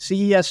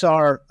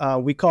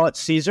CESR, we call it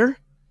Caesar.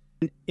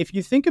 If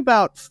you think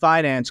about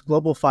finance,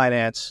 global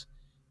finance,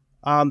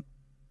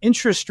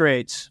 interest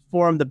rates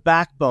form the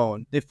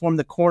backbone. They form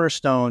the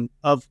cornerstone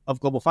of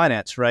global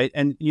finance, right?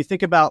 And you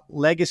think about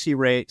legacy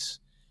rates,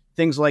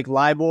 things like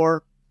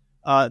LIBOR,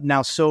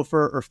 now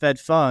SOFR or Fed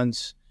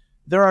funds.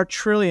 There are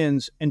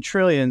trillions and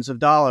trillions of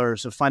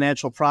dollars of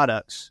financial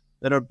products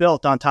that are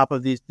built on top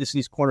of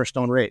these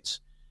cornerstone rates.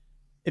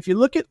 If you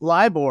look at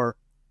LIBOR,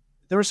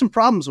 there were some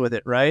problems with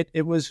it, right?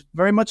 It was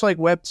very much like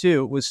Web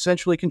 2. It was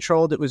centrally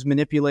controlled, it was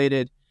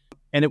manipulated,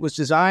 and it was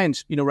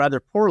designed, rather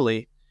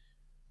poorly.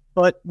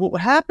 But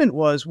what happened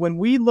was when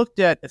we looked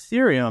at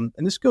Ethereum,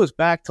 and this goes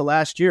back to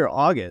last year,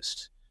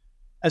 August,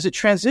 as it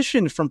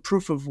transitioned from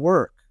proof of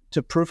work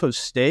to proof of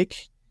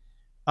stake,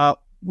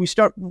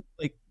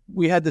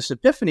 we had this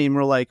epiphany and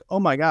we're like, oh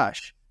my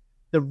gosh,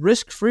 the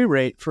risk-free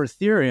rate for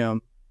Ethereum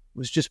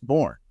was just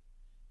born.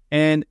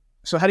 And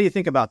so how do you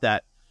think about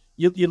that?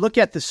 You look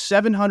at the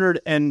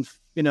 700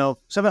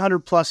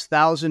 plus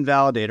thousand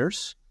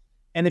validators,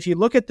 and if you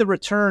look at the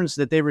returns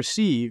that they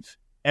receive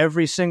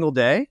every single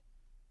day,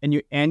 and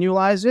you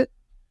annualize it,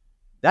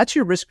 that's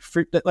your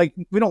risk-free, like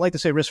we don't like to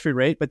say risk-free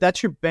rate, but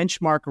that's your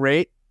benchmark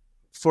rate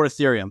for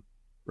Ethereum,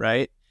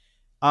 right?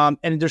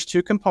 And there's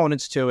two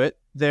components to it.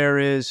 There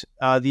is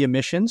the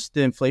emissions,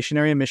 the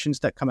inflationary emissions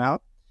that come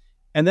out,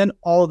 and then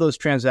all of those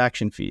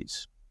transaction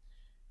fees.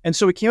 And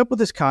so we came up with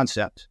this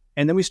concept,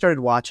 and then we started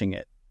watching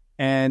it,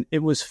 and it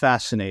was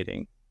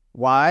fascinating.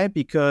 Why?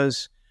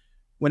 Because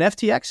when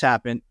FTX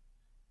happened,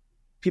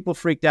 people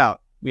freaked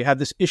out. We had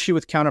this issue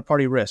with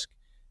counterparty risk.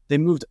 They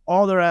moved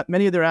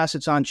many of their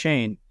assets on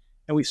chain,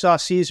 and we saw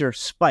Caesar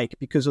spike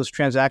because those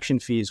transaction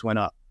fees went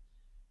up.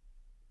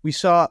 We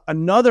saw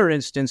another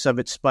instance of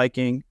it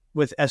spiking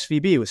with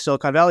SVB, with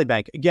Silicon Valley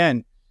Bank.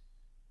 Again,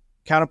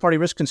 counterparty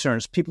risk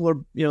concerns. People are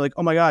like,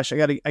 oh my gosh, I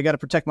got to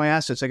protect my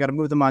assets. I got to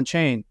move them on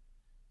chain.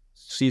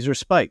 Caesar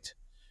spiked.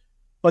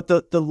 But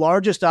the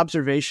largest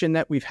observation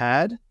that we've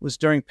had was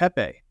during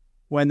Pepe,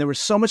 when there was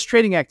so much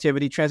trading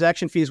activity,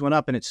 transaction fees went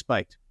up and it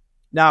spiked.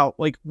 Now,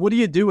 what do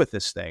you do with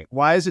this thing?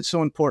 Why is it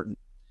so important?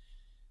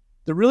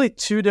 there are really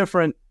two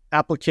different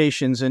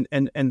applications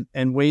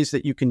and ways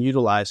that you can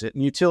utilize it.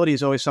 And utility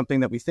is always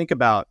something that we think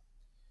about.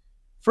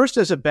 First,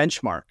 as a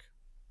benchmark,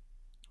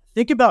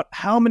 think about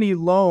how many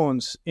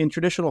loans in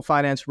traditional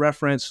finance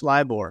reference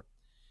LIBOR.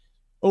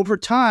 Over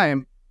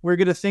time, we're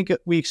going to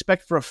we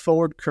expect for a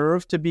forward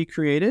curve to be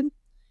created,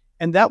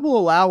 and that will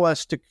allow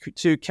us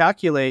to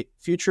calculate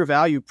future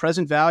value,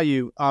 present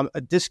value, a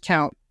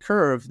discount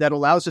curve that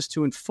allows us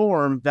to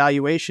inform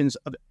valuations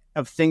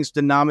of things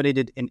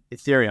denominated in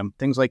Ethereum,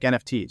 things like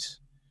NFTs,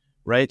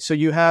 right? So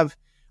you have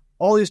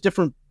all these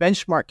different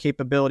benchmark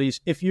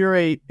capabilities. If you're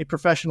a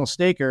professional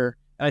staker,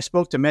 and I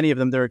spoke to many of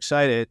them, they're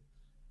excited.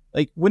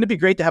 Like, wouldn't it be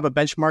great to have a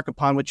benchmark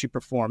upon which you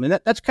perform? And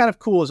that's kind of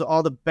cool, is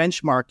all the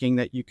benchmarking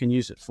that you can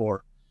use it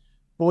for.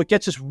 But what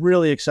gets us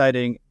really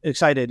excited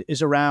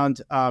is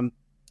around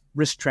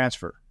risk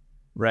transfer,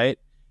 right?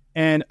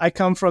 And I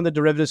come from the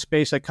derivative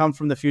space. I come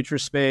from the future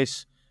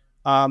space.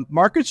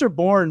 Markets are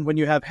born when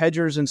you have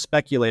hedgers and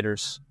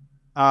speculators.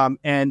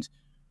 And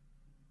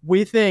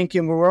we think,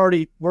 and we're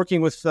already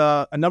working with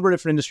a number of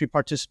different industry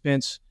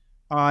participants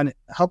on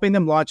helping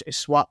them launch a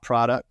swap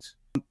product.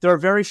 There are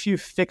very few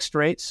fixed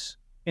rates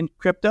in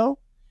crypto.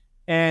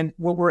 And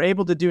what we're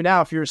able to do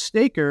now, if you're a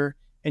staker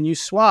and you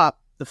swap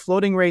the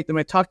floating rate, then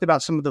I talked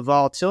about some of the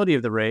volatility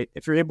of the rate.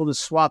 If you're able to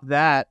swap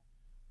that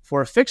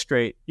for a fixed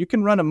rate, you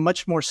can run a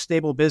much more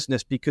stable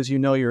business because you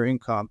know your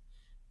income.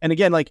 And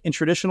again, like in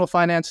traditional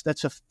finance,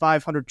 that's a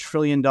 $500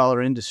 trillion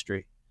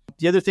industry.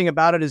 The other thing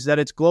about it is that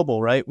it's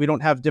global, right? We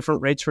don't have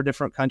different rates for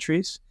different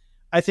countries.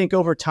 I think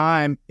over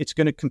time, it's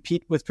going to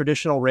compete with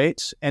traditional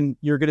rates, and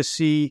you're going to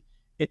see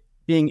it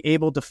being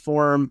able to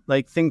form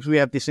like things. We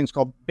have these things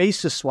called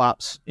basis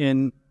swaps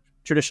in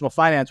traditional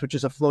finance, which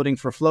is a floating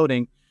for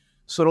floating.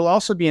 So it'll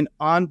also be an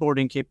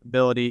onboarding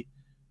capability.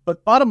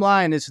 But bottom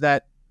line is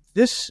that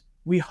this,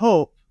 we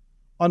hope,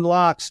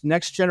 unlocks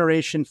next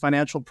generation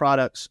financial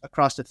products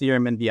across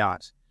Ethereum and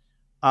beyond.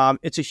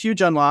 It's a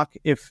huge unlock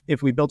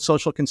if we build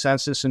social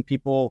consensus and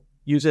people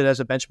use it as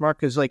a benchmark,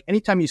 because like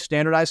anytime you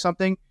standardize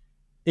something,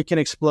 it can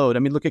explode. I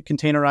mean, look at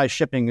containerized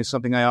shipping is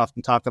something I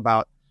often talk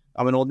about.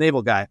 I'm an old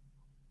naval guy.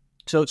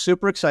 So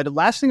super excited.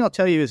 Last thing I'll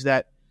tell you is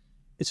that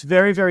it's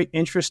very, very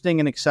interesting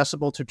and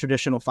accessible to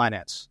traditional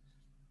finance.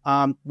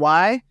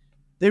 Why?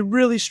 They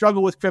really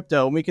struggle with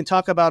crypto, and we can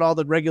talk about all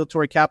the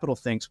regulatory capital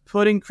things.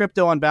 Putting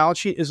crypto on balance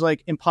sheet is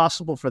like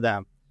impossible for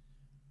them,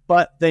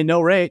 but they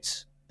know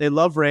rates. They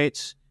love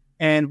rates.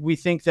 And we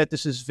think that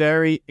this is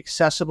very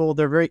accessible.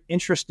 They're very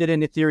interested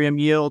in Ethereum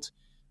yield.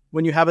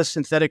 When you have a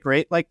synthetic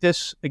rate like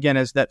this, again,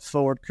 as that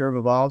forward curve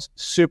evolves,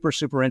 super,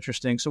 super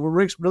interesting. So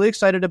we're really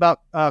excited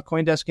about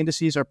CoinDesk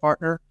Indices, our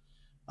partner.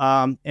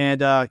 Hopefully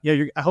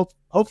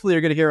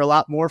you're going to hear a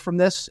lot more from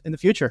this in the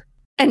future.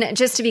 And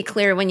just to be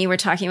clear, when you were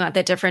talking about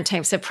the different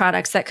types of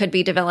products that could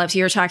be developed,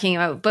 you were talking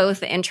about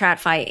both in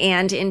TradFi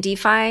and in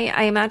DeFi,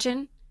 I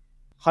imagine?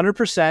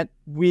 100%.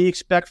 We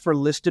expect for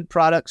listed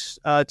products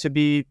to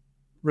be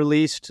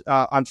released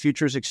on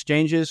futures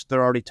exchanges.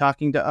 They're already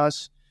talking to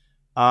us.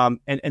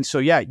 So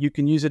you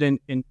can use it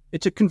in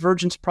it's a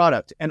convergence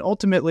product. And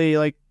ultimately,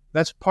 like,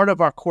 that's part of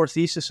our core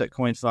thesis at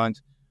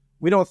CoinFund.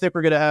 We don't think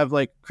we're going to have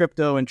like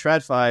crypto and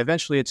TradFi.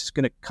 Eventually, it's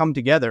going to come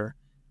together.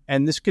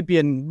 And this could be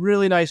a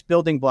really nice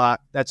building block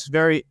that's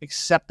very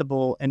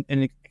acceptable and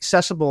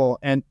accessible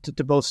and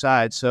to both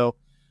sides. So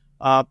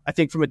I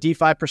think from a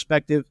DeFi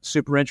perspective,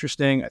 super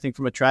interesting. I think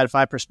from a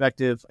TradFi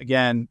perspective,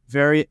 again,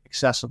 very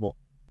accessible.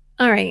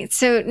 All right.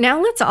 So now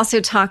let's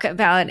also talk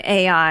about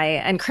AI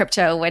and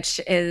crypto,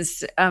 which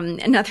is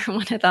another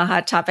one of the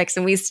hot topics.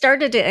 And we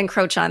started to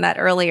encroach on that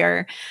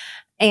earlier.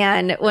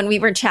 And when we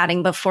were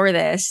chatting before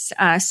this,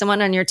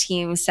 someone on your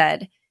team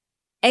said,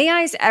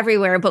 AI is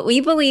everywhere, but we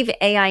believe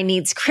AI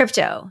needs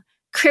crypto.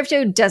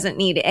 Crypto doesn't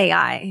need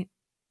AI.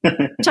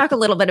 Talk a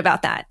little bit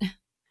about that.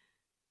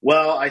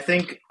 Well, I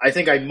think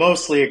I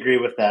mostly agree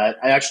with that.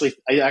 I actually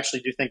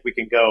do think we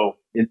can go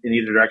in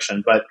either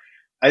direction. But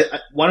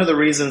one of the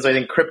reasons I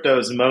think crypto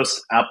is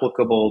most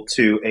applicable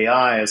to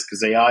AI is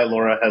because AI,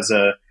 Laura, has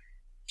a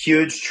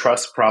huge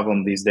trust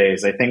problem these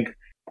days. I think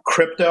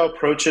crypto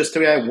approaches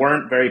to AI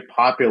weren't very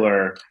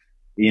popular,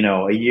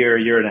 a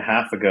year and a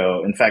half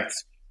ago. In fact,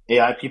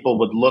 AI people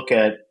would look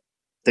at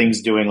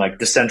things doing like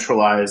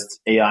decentralized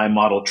AI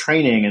model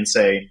training and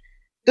say,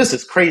 this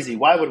is crazy.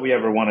 Why would we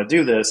ever want to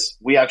do this?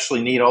 We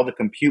actually need all the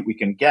compute we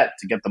can get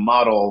to get the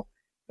model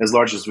as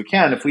large as we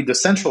can. If we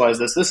decentralize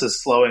this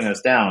is slowing us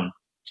down.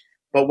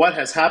 But what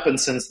has happened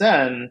since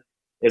then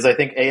is I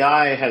think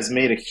AI has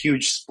made a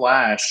huge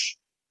splash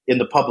in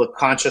the public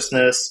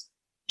consciousness.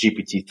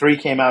 GPT-3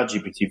 came out,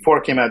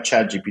 GPT-4 came out,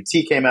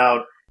 ChatGPT came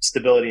out,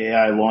 Stability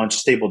AI launched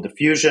Stable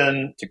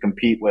Diffusion to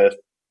compete with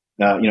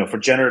for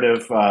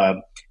generative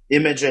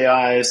image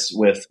AIs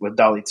with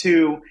DALL-E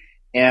 2.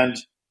 And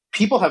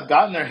people have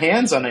gotten their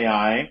hands on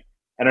AI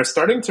and are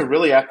starting to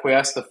really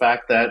acquiesce the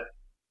fact that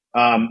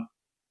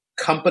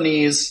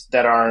companies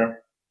that are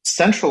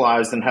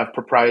centralized and have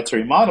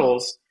proprietary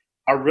models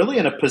are really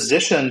in a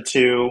position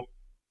to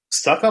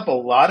suck up a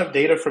lot of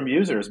data from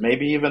users,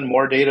 maybe even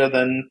more data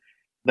than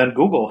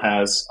Google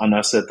has on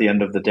us at the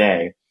end of the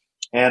day.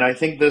 And I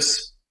think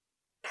this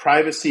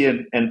privacy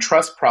and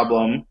trust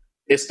problem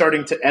is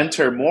starting to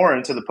enter more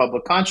into the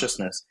public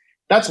consciousness.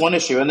 That's one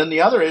issue. And then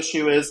the other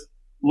issue is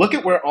look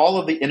at where all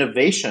of the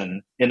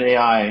innovation in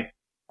AI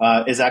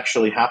is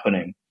actually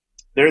happening.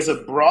 There's a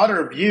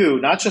broader view,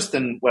 not just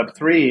in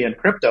Web3 and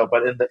crypto,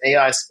 but in the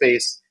AI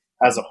space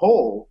as a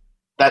whole,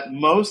 that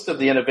most of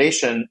the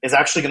innovation is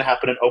actually going to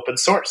happen in open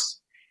source.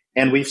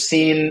 And we've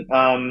seen,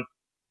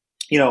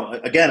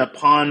 again,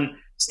 upon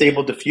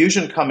Stable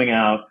Diffusion coming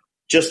out,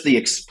 just the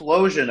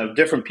explosion of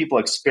different people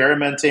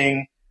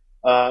experimenting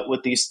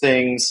with these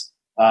things,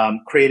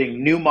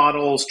 creating new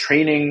models,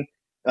 training,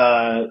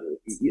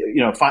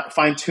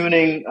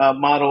 fine-tuning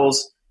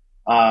models.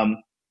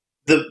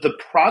 The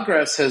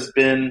progress has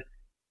been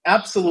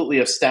absolutely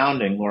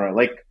astounding, Laura.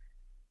 Like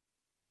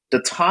the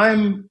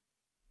time,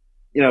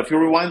 if you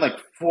rewind like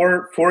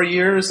four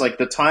years, like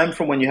the time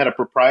from when you had a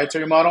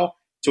proprietary model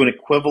to an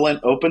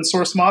equivalent open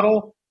source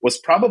model was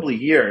probably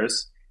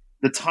years.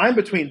 The time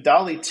between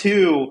DALL-E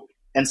 2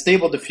 and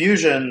Stable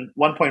Diffusion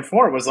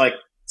 1.4 was like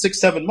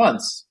 6-7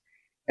 months.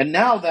 And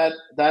now that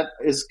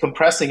is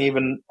compressing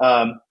even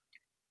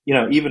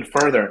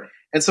further.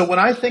 And so when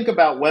I think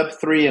about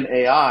Web3 and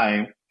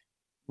AI,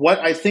 what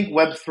I think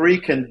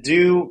Web3 can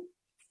do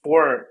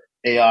for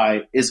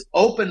AI is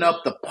open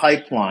up the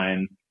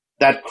pipeline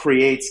that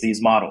creates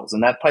these models.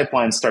 And that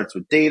pipeline starts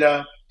with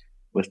data,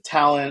 with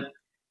talent,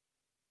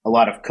 a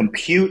lot of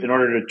compute in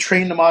order to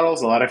train the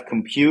models, a lot of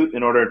compute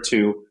in order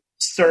to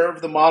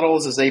serve the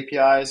models as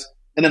APIs,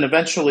 and then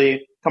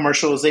eventually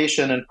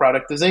commercialization and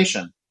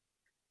productization.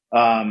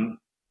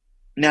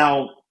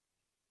 Now,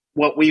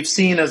 what we've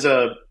seen as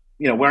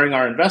wearing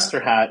our investor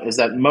hat is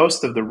that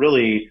most of the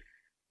really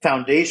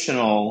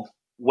foundational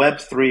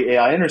Web3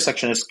 AI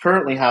intersection is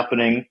currently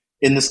happening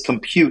in this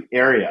compute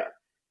area.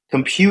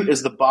 Compute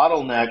is the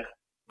bottleneck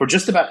for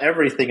just about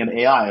everything in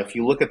AI. If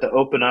you look at the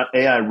Open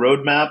AI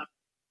roadmap,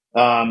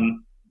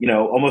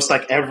 almost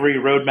like every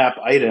roadmap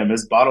item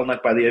is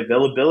bottlenecked by the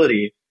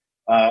availability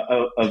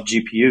of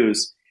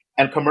GPUs.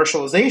 And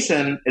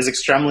commercialization is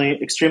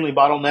extremely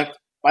bottlenecked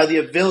by the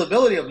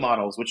availability of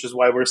models, which is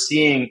why we're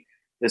seeing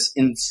this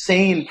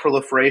insane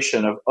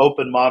proliferation of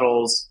open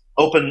models,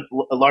 open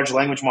large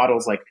language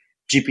models like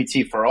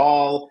GPT for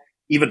all.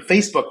 Even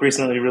Facebook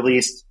recently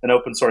released an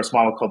open source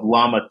model called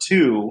Llama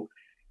 2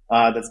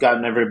 that's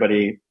gotten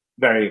everybody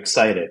very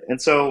excited.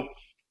 And so,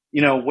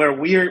 where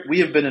we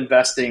have been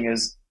investing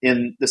is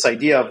in this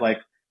idea of like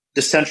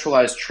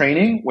decentralized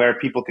training, where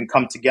people can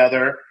come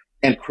together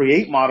and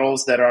create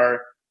models that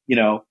are,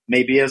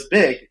 maybe as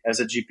big as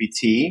a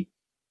GPT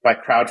by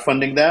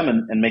crowdfunding them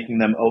and making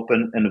them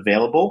open and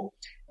available.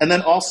 And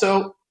then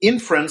also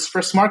inference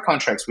for smart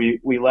contracts.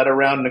 We led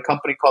around in a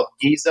company called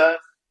Giza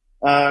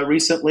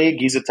recently,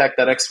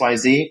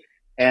 GizaTech.xyz.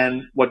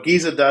 And what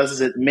Giza does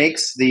is it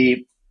makes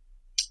the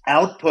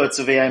outputs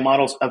of AI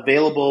models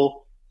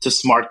available to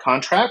smart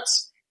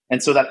contracts.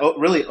 And so that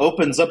really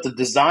opens up the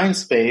design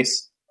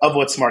space of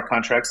what smart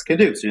contracts can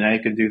do. So now you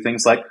can do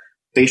things like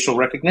facial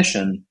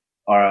recognition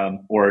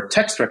or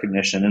text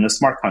recognition in a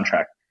smart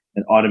contract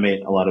and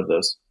automate a lot of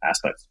those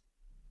aspects.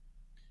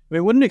 I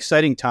mean, what an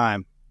exciting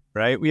time,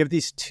 right? We have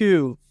these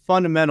two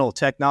fundamental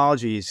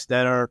technologies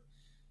that are,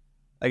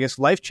 I guess,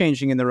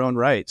 life-changing in their own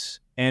rights.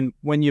 And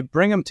when you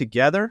bring them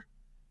together,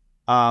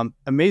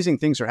 amazing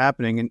things are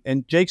happening.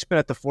 And Jake's been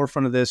at the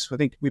forefront of this. I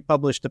think we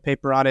published a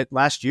paper on it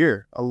last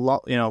year, a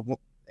lot,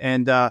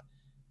 and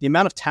the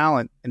amount of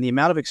talent and the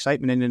amount of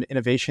excitement and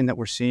innovation that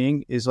we're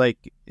seeing is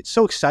it's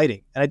so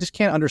exciting. And I just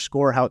can't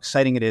underscore how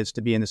exciting it is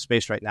to be in this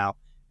space right now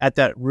at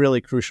that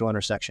really crucial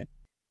intersection.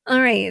 All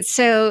right.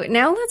 So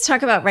now let's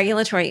talk about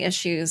regulatory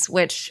issues,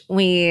 which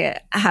we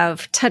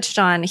have touched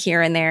on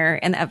here and there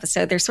in the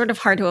episode. They're sort of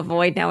hard to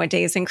avoid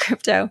nowadays in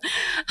crypto.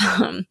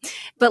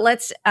 But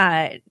let's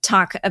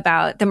talk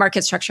about the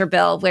market structure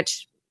bill,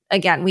 which,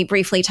 again, we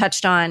briefly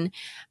touched on.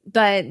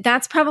 But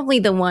that's probably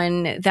the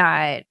one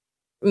that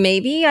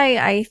maybe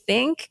I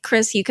think,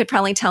 Chris, you could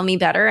probably tell me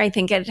better. I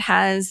think it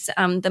has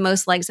the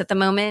most legs at the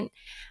moment.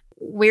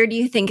 Where do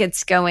you think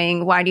it's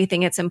going? Why do you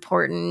think it's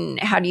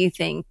important? How do you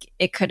think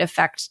it could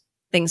affect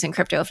things in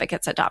crypto if it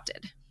gets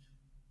adopted?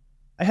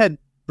 I had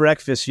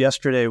breakfast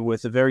yesterday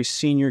with a very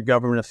senior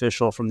government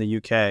official from the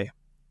UK.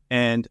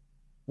 And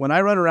when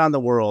I run around the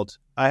world,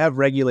 I have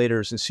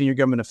regulators and senior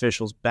government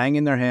officials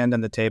banging their hand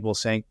on the table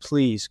saying,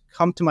 please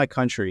come to my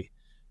country,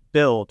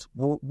 build.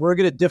 We're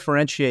going to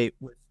differentiate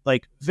with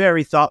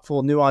very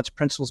thoughtful, nuanced,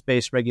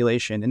 principles-based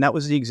regulation. And that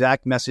was the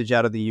exact message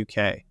out of the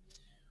UK.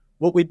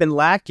 What we've been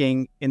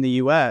lacking in the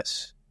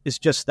US is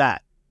just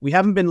that. We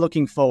haven't been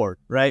looking forward,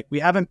 right? We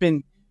haven't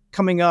been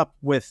coming up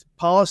with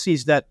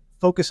policies that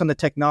focus on the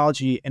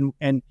technology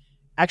and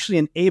actually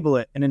enable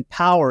it and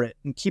empower it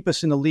and keep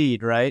us in the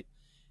lead, right?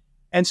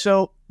 And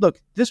so, look,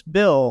 this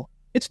bill,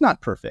 it's not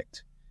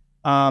perfect.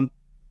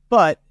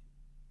 But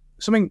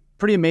something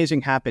pretty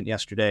amazing happened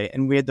yesterday.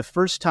 And we had the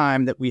first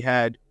time that we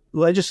had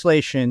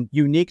legislation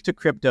unique to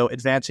crypto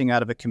advancing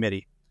out of a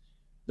committee.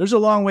 There's a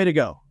long way to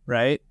go,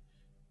 right?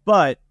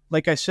 But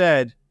like I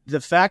said,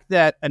 the fact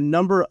that a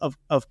number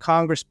of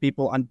Congress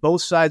people on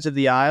both sides of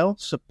the aisle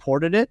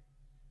supported it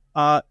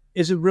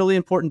is a really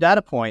important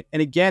data point.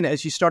 And again,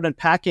 as you start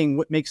unpacking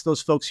what makes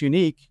those folks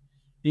unique,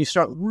 and you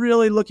start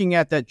really looking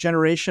at that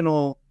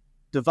generational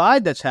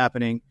divide that's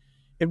happening,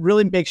 it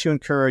really makes you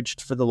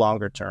encouraged for the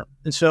longer term.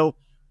 And so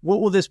what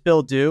will this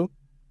bill do?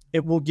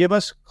 It will give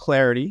us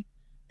clarity.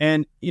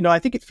 And, I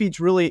think it feeds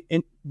really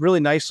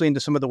nicely into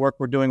some of the work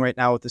we're doing right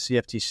now with the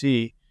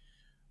CFTC.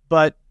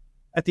 But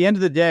at the end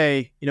of the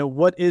day,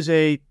 what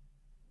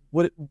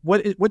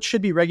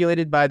should be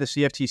regulated by the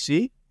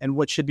CFTC and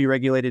what should be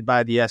regulated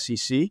by the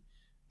SEC?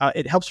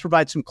 It helps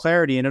provide some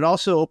clarity, and it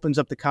also opens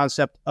up the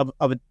concept of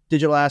a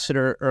digital asset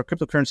or a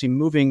cryptocurrency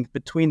moving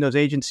between those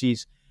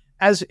agencies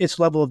as its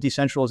level of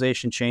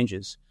decentralization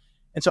changes.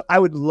 And so I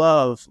would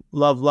love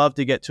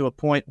to get to a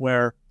point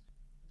where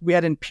we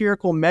had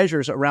empirical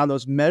measures around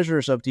those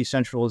measures of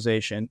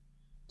decentralization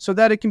so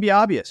that it can be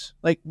obvious.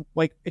 Like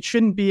it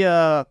shouldn't be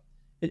a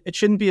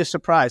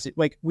surprise.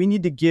 We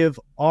need to give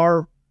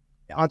our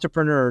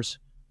entrepreneurs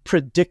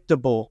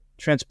predictable,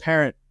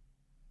 transparent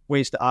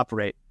ways to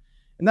operate.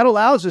 And that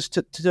allows us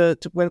to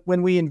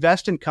when we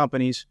invest in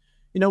companies,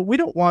 we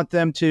don't want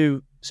them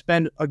to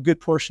spend a good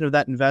portion of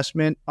that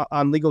investment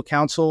on legal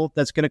counsel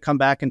that's going to come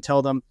back and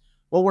tell them,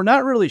 well, we're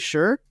not really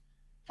sure.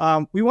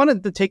 We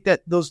wanted to take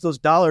those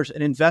dollars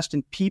and invest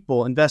in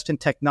people, invest in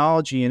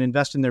technology, and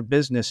invest in their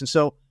business. And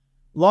so,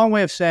 long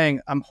way of saying,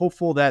 I'm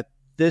hopeful that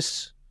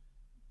this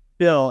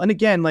bill, and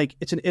again,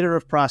 it's an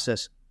iterative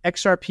process.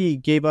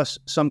 XRP gave us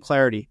some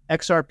clarity.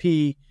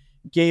 XRP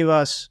gave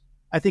us,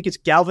 I think it's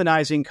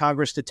galvanizing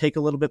Congress to take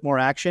a little bit more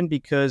action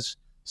because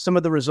some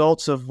of the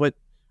results of what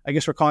I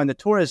guess we're calling the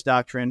Torres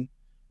Doctrine,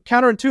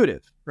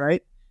 counterintuitive,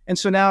 right? And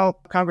so now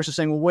Congress is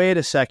saying, well, wait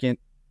a second,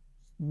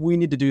 we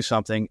need to do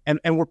something. And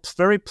we're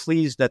very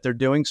pleased that they're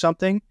doing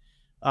something.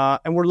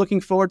 And we're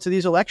looking forward to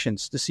these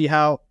elections to see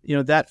how,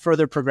 that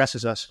further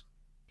progresses us.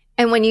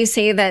 And when you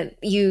say that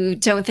you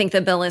don't think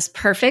the bill is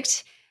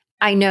perfect,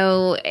 I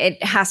know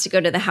it has to go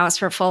to the House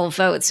for full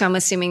vote. So I'm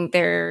assuming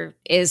there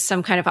is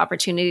some kind of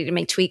opportunity to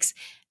make tweaks.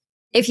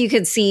 If you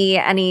could see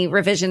any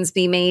revisions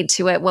be made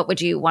to it, what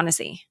would you want to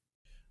see?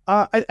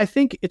 I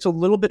think it's a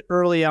little bit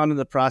early on in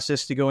the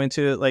process to go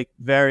into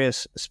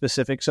various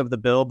specifics of the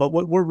bill, but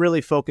what we're really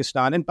focused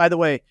on, and by the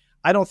way,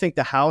 I don't think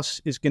the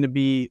House is going to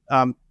be,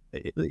 I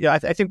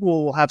think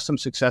we'll have some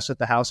success at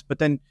the House, but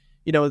then,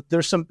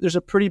 there's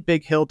a pretty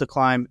big hill to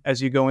climb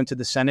as you go into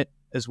the Senate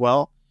as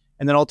well.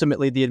 And then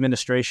ultimately the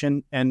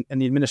administration, and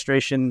the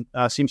administration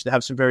seems to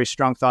have some very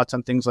strong thoughts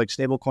on things like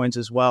stablecoins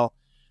as well.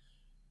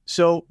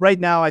 So right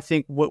now, I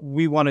think what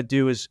we want to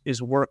do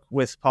is work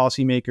with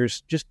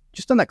policymakers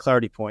just on that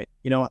clarity point.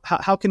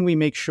 How can we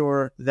make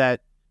sure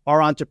that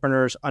our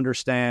entrepreneurs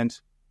understand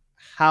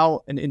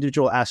how an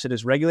individual asset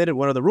is regulated?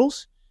 What are the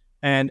rules?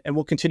 And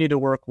we'll continue to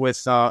work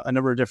with a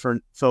number of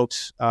different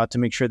folks to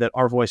make sure that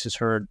our voice is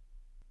heard.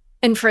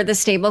 And for the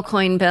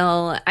stablecoin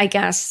bill, I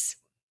guess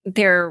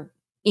there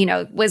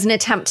was an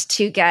attempt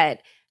to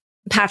get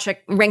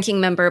ranking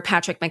member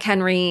Patrick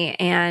McHenry,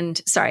 and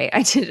sorry,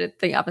 I did it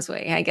the opposite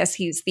way. I guess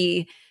he's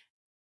the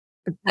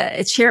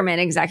chairman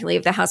exactly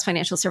of the House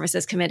Financial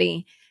Services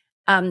Committee,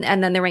 and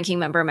then the ranking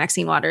member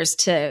Maxine Waters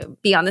to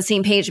be on the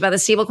same page about the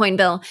stablecoin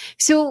bill.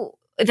 So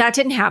that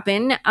didn't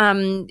happen.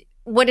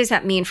 What does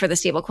that mean for the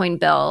stablecoin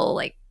bill?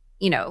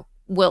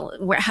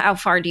 How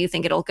far do you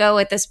think it'll go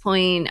at this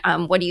point?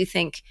 What do you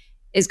think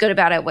is good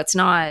about it? What's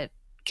not?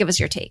 Give us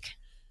your take.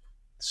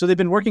 So they've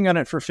been working on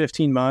it for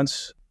 15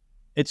 months.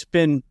 It's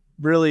been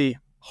really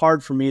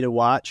hard for me to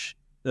watch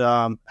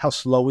how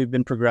slow we've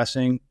been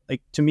progressing.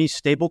 To me,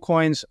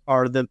 stablecoins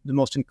are the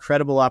most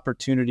incredible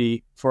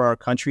opportunity for our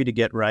country to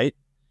get right.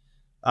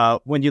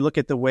 When you look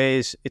at the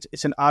ways,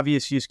 it's an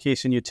obvious use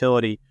case and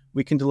utility.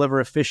 We can deliver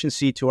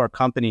efficiency to our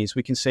companies.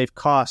 We can save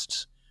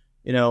costs.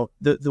 The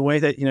way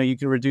that, you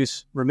can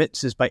reduce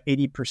remittances by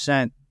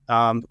 80%,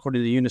 according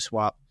to the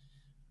Uniswap.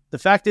 The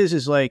fact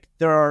is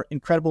there are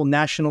incredible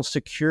national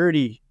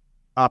security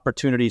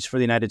opportunities for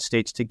the United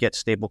States to get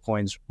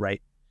stablecoins right.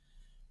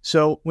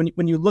 So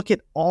when you look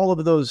at all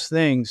of those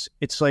things,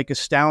 it's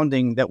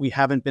astounding that we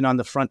haven't been on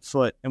the front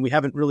foot and we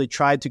haven't really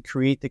tried to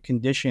create the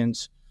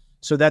conditions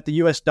so that the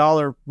U.S.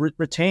 dollar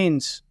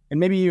retains and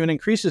maybe even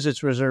increases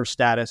its reserve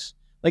status.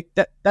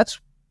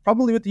 That's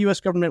probably what the U.S.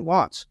 government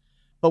wants,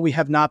 but we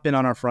have not been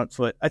on our front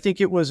foot. I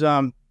think it was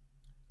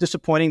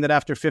disappointing that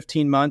after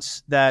 15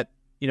 months that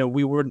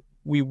we weren't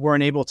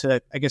able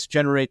to, I guess,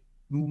 generate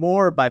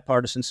more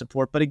bipartisan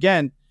support. But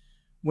again,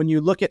 when you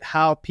look at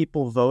how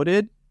people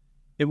voted,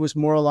 it was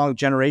more along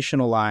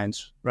generational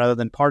lines rather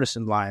than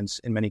partisan lines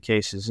in many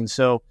cases. And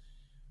so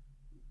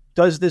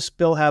does this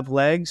bill have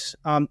legs?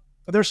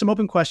 There's some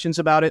open questions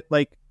about it.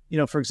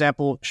 For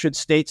example, should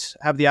states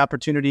have the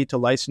opportunity to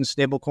license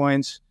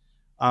stablecoins?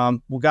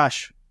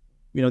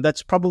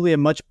 That's probably a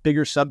much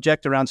bigger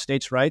subject around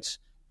states' rights.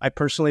 I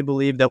personally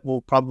believe that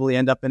we'll probably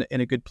end up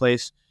in a good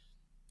place.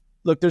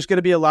 Look, there's going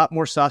to be a lot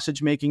more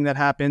sausage making that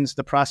happens.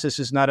 The process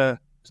is not a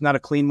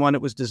clean one.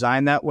 It was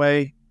designed that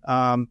way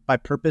by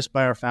purpose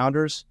by our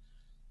founders.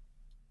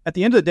 at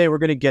the end of the day, we're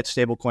going to get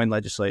stablecoin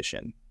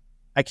legislation.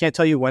 I can't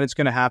tell you when it's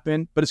going to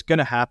happen, but it's going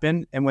to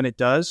happen. And when it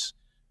does,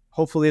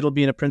 hopefully it'll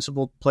be in a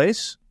principled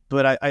place.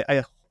 But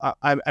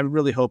I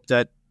really hope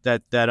that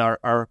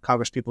our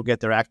Congress people get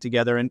their act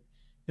together. And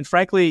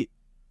frankly,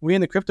 we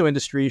in the crypto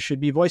industry should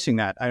be voicing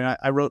that.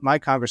 I wrote my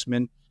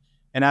congressman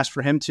and asked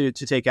for him to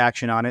take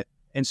action on it.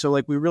 And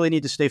so we really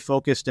need to stay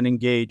focused and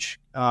engage.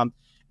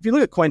 If you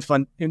look at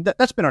CoinFund,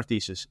 that's been our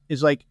thesis,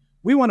 is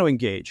we want to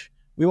engage.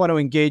 We want to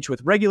engage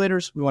with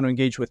regulators. We want to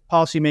engage with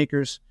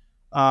policymakers.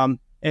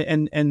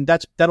 And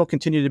that'll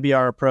continue to be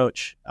our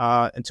approach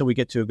until we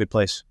get to a good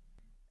place.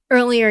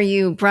 Earlier,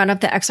 you brought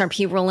up the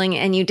XRP ruling,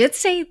 and you did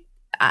say,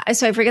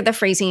 so I forget the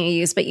phrasing you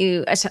used, but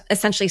you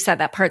essentially said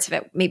that parts of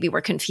it maybe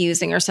were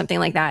confusing or something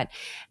like that.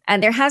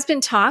 And there has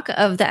been talk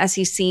of the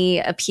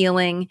SEC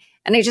appealing.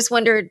 And I just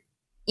wondered,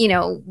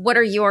 what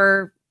are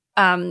your,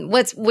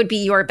 what would be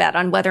your bet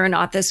on whether or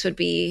not this would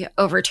be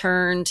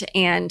overturned?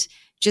 And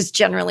just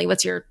generally,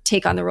 what's your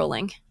take on the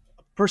ruling?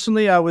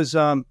 Personally, I was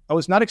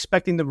not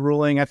expecting the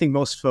ruling. I think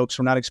most folks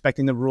were not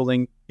expecting the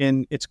ruling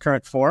in its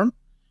current form,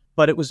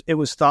 but it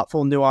was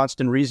thoughtful, nuanced,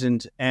 and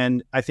reasoned.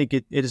 And I think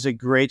it is a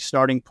great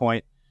starting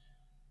point.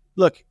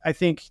 Look, I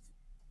think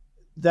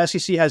the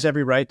SEC has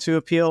every right to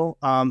appeal,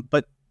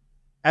 but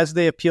as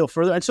they appeal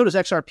further, and so does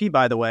XRP,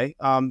 by the way.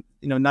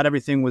 Not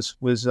everything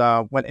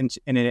went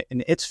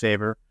in its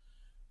favor,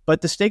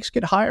 but the stakes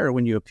get higher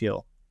when you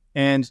appeal.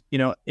 And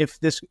if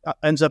this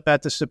ends up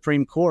at the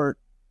Supreme Court,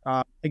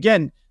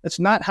 again, that's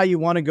not how you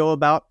want to go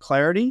about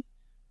clarity.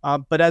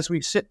 But as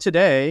we sit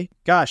today,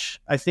 gosh,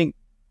 I think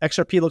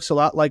XRP looks a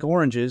lot like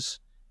oranges,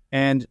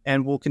 and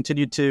we'll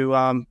continue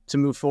to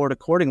move forward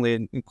accordingly.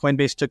 And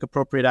Coinbase took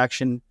appropriate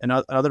action and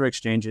other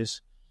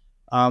exchanges.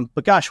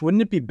 But gosh,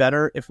 wouldn't it be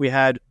better if we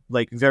had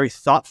very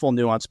thoughtful,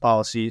 nuanced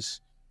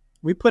policies?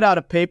 We put out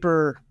a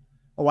paper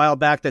a while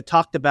back that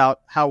talked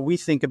about how we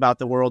think about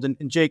the world. And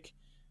Jake,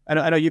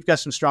 I know you've got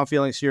some strong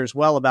feelings here as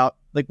well about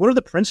what are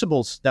the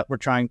principles that we're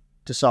trying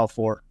to solve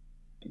for?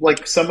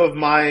 Some of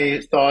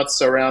my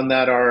thoughts around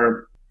that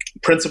are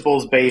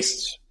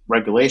principles-based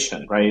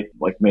regulation, right?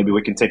 Maybe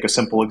we can take a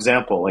simple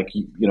example.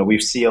 We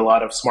see a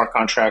lot of smart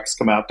contracts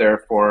come out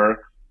there for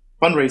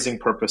fundraising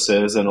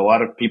purposes, and a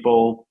lot of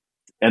people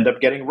end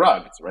up getting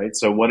rugged, right?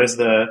 So what is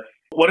the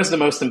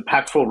most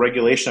impactful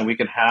regulation we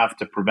can have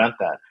to prevent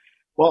that?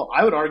 Well,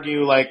 I would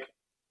argue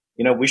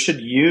we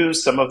should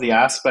use some of the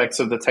aspects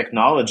of the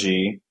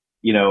technology,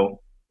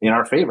 in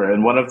our favor.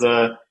 And one of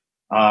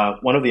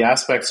the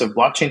aspects of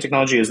blockchain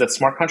technology is that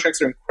smart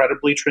contracts are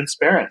incredibly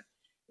transparent.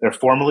 They're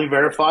formally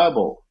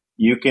verifiable.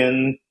 You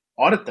can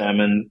audit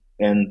them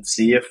and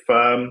see if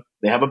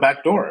they have a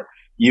backdoor.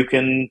 You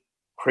can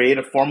create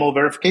a formal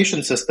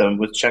verification system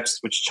which checks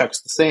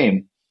the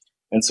same.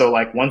 And so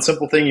one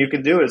simple thing you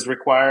can do is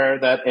require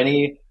that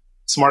any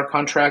smart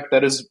contract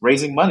that is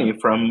raising money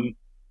from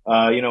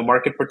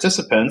market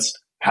participants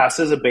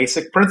passes a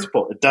basic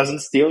principle. It doesn't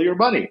steal your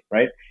money,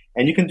 right?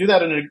 And you can do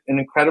that in an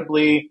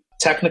incredibly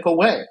technical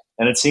way.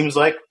 And it seems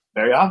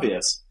very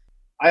obvious.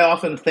 I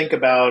often think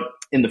about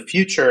in the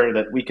future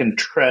that we can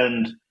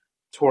trend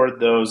toward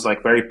those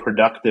very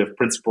productive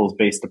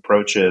principles-based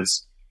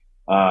approaches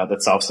that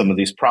solve some of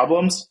these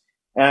problems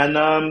and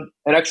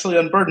actually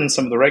unburden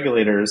some of the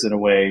regulators in a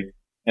way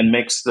and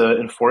makes the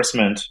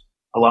enforcement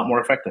a lot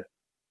more effective.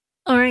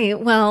 All right.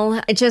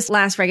 Well, just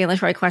last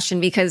regulatory question,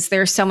 because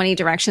there's so many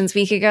directions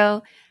we could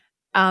go.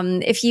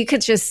 If you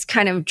could just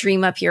kind of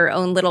dream up your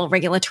own little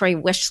regulatory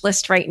wish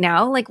list right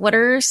now, what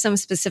are some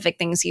specific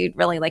things you'd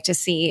really like to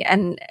see?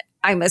 And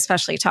I'm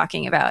especially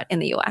talking about in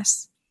the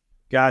US.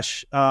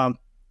 Gosh,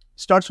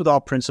 starts with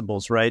all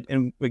principles, right?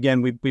 And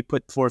again, we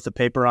put forth a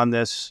paper on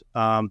this.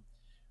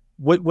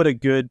 What would a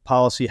good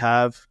policy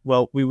have?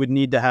 Well, we would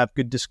need to have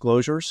good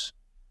disclosures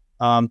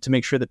to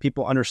make sure that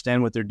people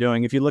understand what they're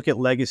doing. If you look at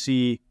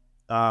legacy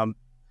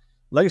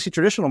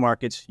traditional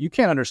markets, you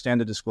can't understand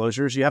the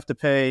disclosures. You have to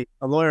pay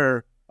a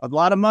lawyer a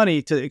lot of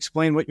money to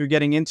explain what you're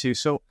getting into.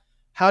 So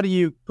how do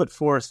you put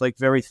forth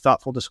very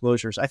thoughtful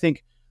disclosures? I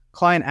think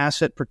client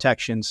asset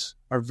protections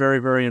are very,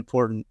 very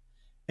important.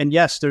 And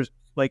yes, there's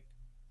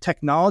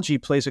technology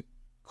plays a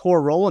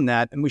core role in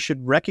that. And we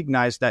should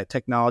recognize that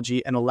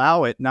technology and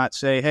allow it, not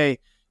say, hey,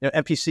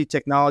 MPC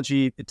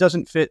technology, it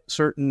doesn't fit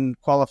certain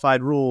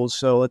qualified rules,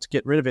 so let's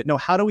get rid of it. No,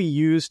 how do we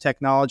use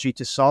technology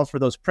to solve for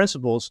those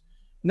principles?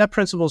 And that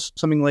principle is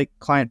something like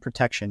client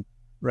protection,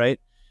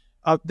 right?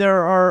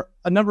 There are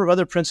a number of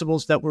other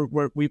principles that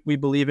we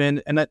believe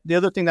in. And the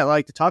other thing that I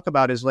like to talk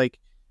about is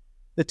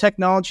the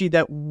technology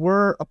that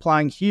we're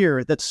applying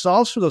here that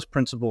solves for those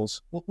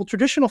principles. Well,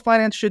 traditional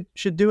finance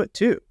should do it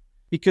too,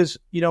 because,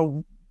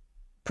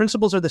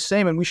 principles are the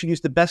same and we should use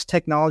the best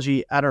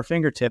technology at our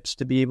fingertips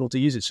to be able to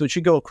use it. So it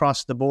should go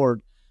across the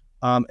board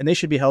and they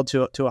should be held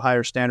to a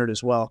higher standard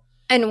as well.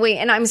 And wait,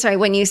 and I'm sorry,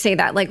 when you say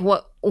that,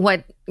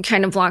 what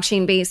kind of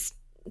blockchain-based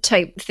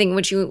type thing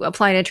would you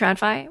apply to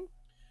TradFi?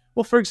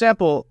 Well, for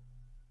example,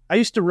 I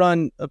used to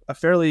run a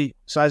fairly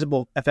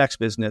sizable FX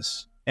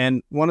business.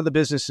 And one of the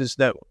businesses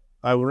that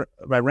I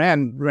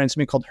ran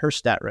something called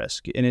Herstat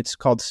risk, and it's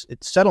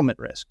settlement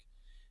risk.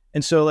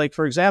 And so, like,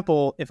 for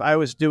example, if I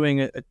was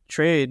doing a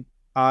trade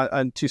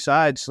on two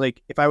sides,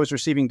 like if I was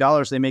receiving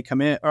dollars, they may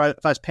come in, or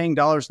if I was paying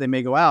dollars, they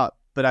may go out,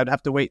 but I'd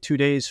have to wait 2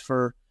 days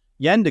for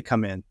yen to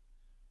come in,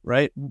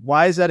 right?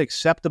 Why is that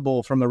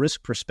acceptable from a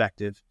risk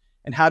perspective?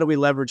 And how do we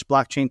leverage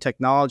blockchain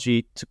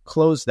technology to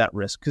close that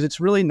risk? Because it's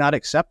really not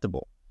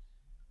acceptable.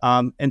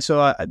 And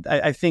so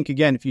I think,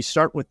 again, if you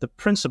start with the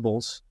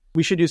principles,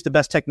 we should use the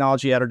best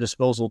technology at our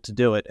disposal to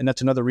do it. And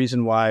that's another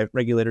reason why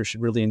regulators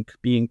should really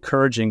be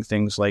encouraging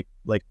things like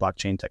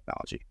blockchain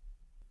technology.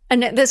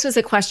 And this was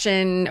a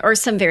question or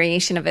some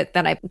variation of it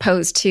that I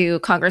posed to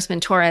Congressman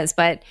Torres,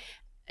 but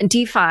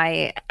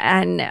DeFi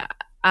and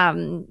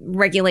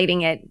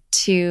regulating it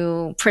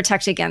to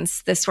protect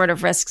against the sort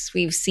of risks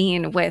we've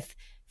seen with,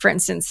 for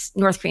instance,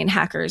 North Korean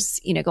hackers,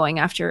 going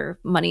after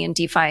money in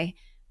DeFi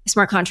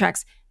smart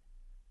contracts.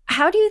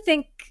 How do you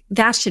think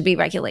that should be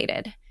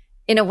regulated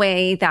in a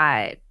way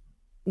that,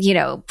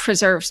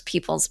 preserves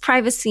people's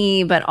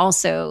privacy, but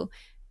also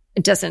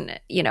doesn't,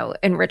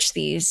 enrich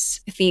these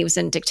thieves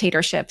and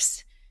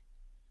dictatorships?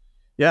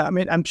 Yeah, I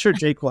mean, I'm sure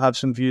Jake will have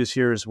some views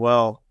here as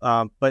well.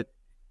 But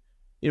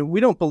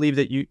we don't believe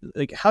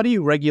that how do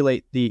you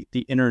regulate the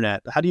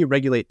internet? How do you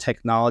regulate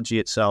technology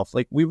itself?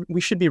 Like we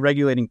should be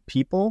regulating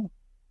people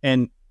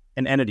and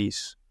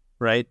entities,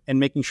 right? And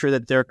making sure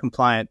that they're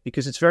compliant,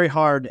 because it's very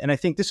hard. And I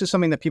think this is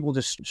something that people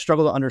just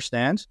struggle to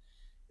understand,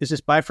 is this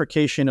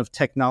bifurcation of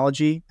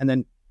technology and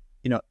then,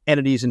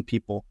 entities and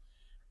people.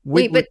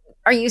 But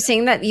are you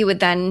saying that you would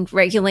then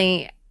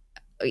regulate,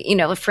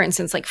 for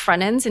instance, like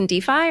front ends in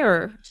DeFi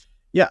or?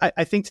 Yeah,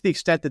 I think to the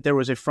extent that there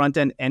was a front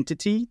end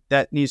entity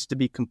that needs to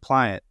be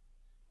compliant.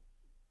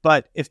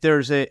 But if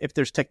there's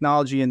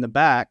technology in the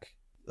back,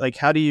 like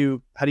how do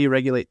you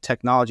regulate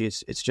technology?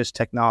 It's just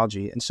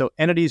technology. And so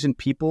entities and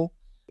people,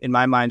 in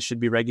my mind, should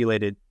be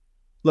regulated.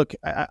 Look,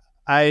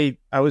 I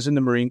was in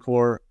the Marine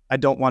Corps. I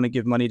don't want to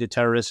give money to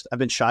terrorists. I've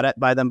been shot at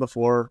by them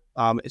before.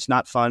 It's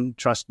not fun,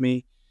 trust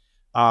me.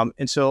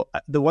 And so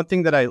the one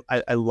thing that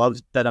I love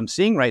that I'm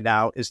seeing right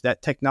now is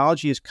that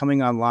technology is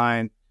coming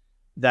online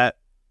that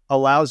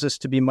allows us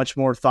to be much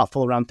more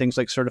thoughtful around things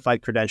like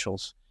certified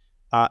credentials.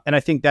 And I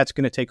think that's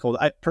going to take hold.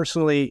 I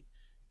personally,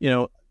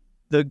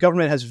 the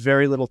government has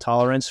very little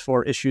tolerance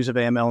for issues of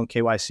AML and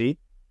KYC.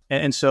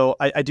 And so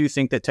I do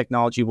think that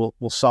technology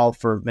will solve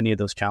for many of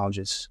those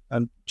challenges.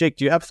 Jake,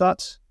 do you have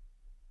thoughts?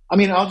 I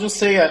mean, I'll just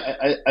say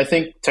I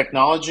think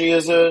technology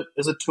is a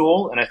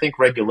tool, and I think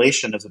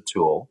regulation is a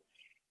tool.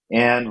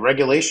 And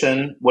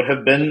regulation would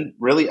have been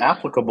really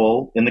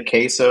applicable in the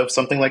case of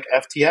something like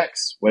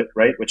FTX,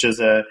 right? Which is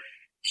a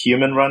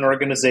human-run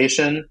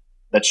organization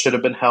that should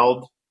have been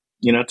held,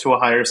 to a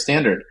higher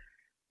standard.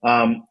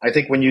 I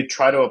think when you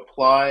try to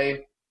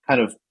apply kind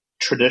of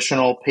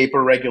traditional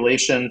paper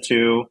regulation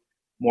to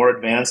more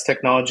advanced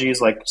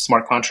technologies like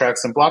smart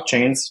contracts and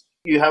blockchains,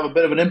 you have a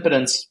bit of an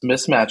impedance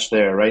mismatch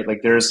there, right? Like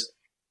there's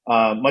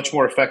much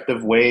more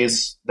effective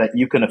ways that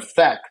you can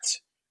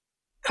affect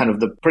kind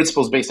of the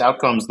principles-based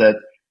outcomes that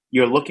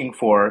you're looking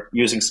for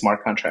using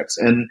smart contracts.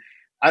 And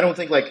I don't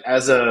think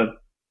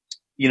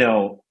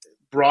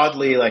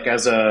broadly,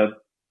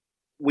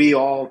 we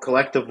all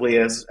collectively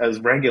as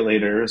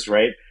regulators,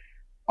 right,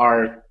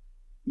 are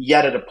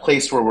yet at a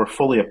place where we're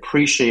fully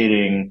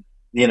appreciating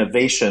the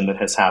innovation that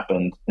has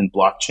happened in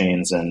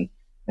blockchains and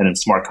in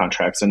smart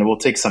contracts. And it will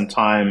take some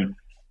time,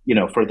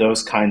 for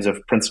those kinds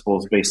of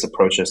principles-based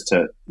approaches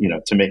to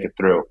make it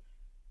through.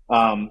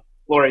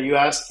 Laura, you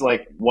asked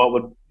what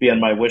would be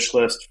on my wish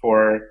list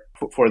for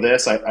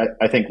this.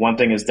 I think one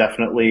thing is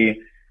definitely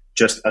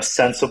just a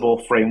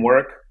sensible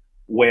framework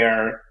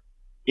where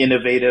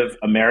innovative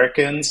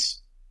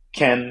Americans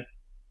can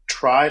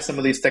try some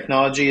of these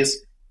technologies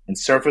and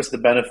surface the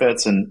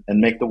benefits and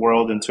make the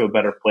world into a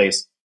better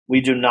place.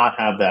 We do not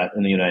have that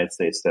in the United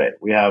States today.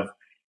 We have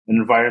an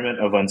environment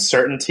of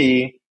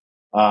uncertainty,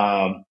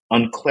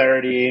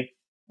 unclarity,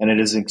 and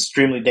it is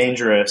extremely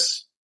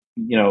dangerous,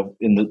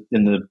 in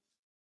the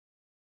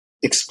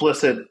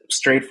explicit,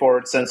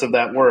 straightforward sense of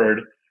that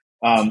word,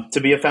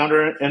 to be a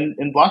founder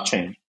in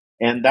blockchain.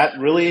 And that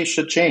really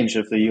should change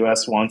if the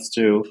U.S. wants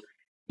to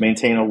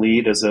maintain a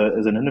lead as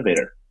an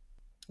innovator.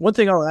 One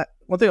thing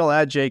I'll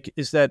add, Jake,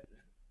 is that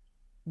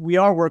we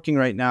are working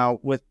right now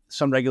with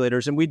some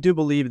regulators, and we do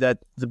believe that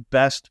the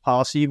best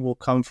policy will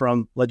come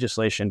from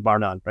legislation, bar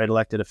none, right?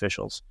 Elected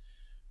officials.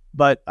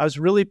 But I was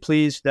really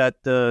pleased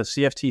that the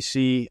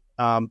CFTC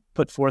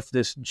put forth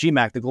this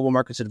GMAC, the Global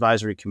Markets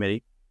Advisory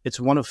Committee. It's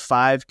one of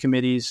 5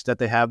 committees that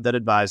they have that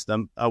advise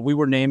them. We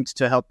were named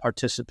to help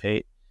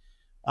participate.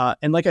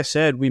 And like I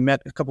said, we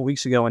met a couple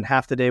weeks ago and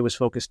half the day was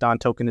focused on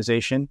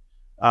tokenization,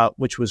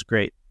 which was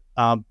great.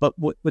 But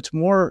what's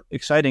more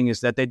exciting is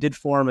that they did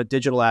form a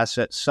digital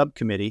asset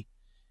subcommittee.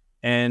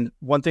 And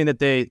one thing that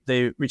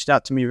they reached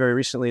out to me very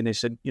recently and they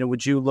said,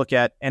 would you look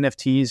at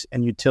NFTs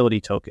and utility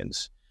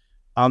tokens?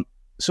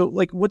 So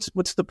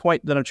what's the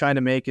point that I'm trying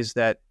to make is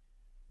that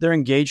they're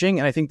engaging,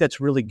 and I think that's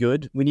really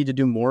good. We need to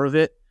do more of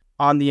it.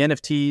 On the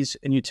NFTs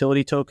and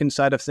utility token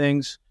side of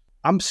things,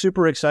 I'm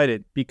super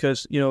excited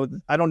because,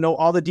 I don't know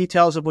all the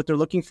details of what they're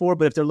looking for,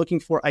 but if they're looking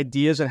for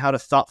ideas on how to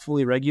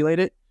thoughtfully regulate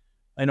it,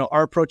 I know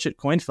our approach at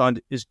CoinFund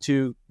is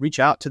to reach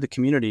out to the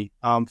community,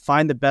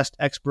 find the best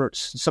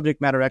experts, subject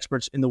matter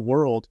experts in the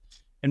world,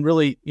 and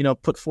really,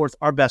 put forth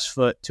our best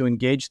foot to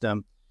engage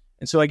them.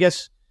 And so I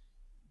guess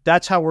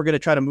that's how we're going to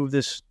try to move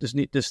this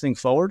thing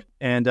forward.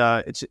 And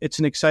it's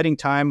an exciting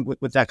time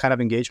with that kind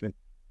of engagement.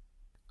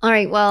 All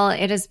right. Well,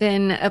 it has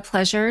been a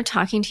pleasure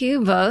talking to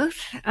you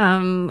both.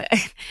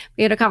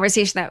 We had a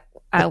conversation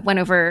that went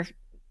over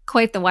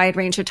quite the wide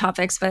range of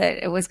topics, but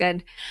it was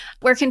good.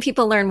 Where can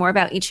people learn more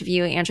about each of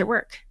you and your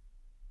work?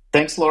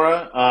 Thanks,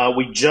 Laura.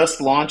 We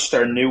just launched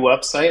our new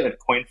website at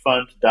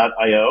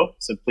coinfund.io,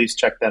 so please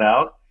check that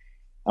out.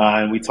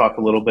 And we talk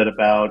a little bit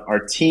about our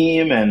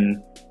team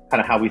and kind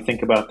of how we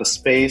think about the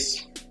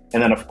space.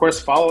 And then, of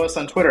course, follow us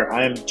on Twitter.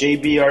 I am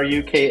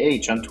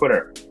JBRUKH on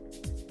Twitter.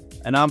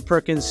 And I'm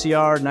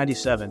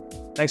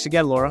PerkinsCR97. Thanks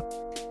again, Laura.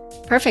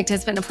 Perfect.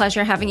 It's been a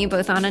pleasure having you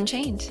both on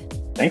Unchained.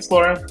 Thanks,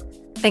 Laura.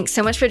 Thanks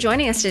so much for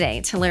joining us today.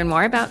 To learn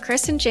more about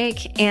Chris and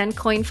Jake and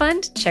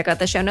CoinFund, check out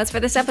the show notes for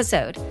this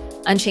episode.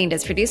 Unchained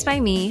is produced by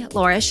me,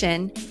 Laura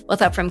Shin,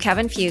 with help from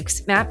Kevin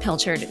Fuchs, Matt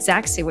Pilchard,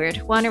 Zach Seward,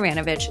 Juan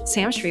Aranovich,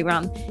 Sam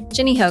Shriram,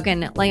 Ginny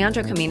Hogan,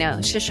 Leandro Camino,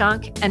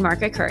 Shashank, and Mark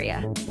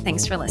Akuria.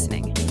 Thanks for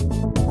listening.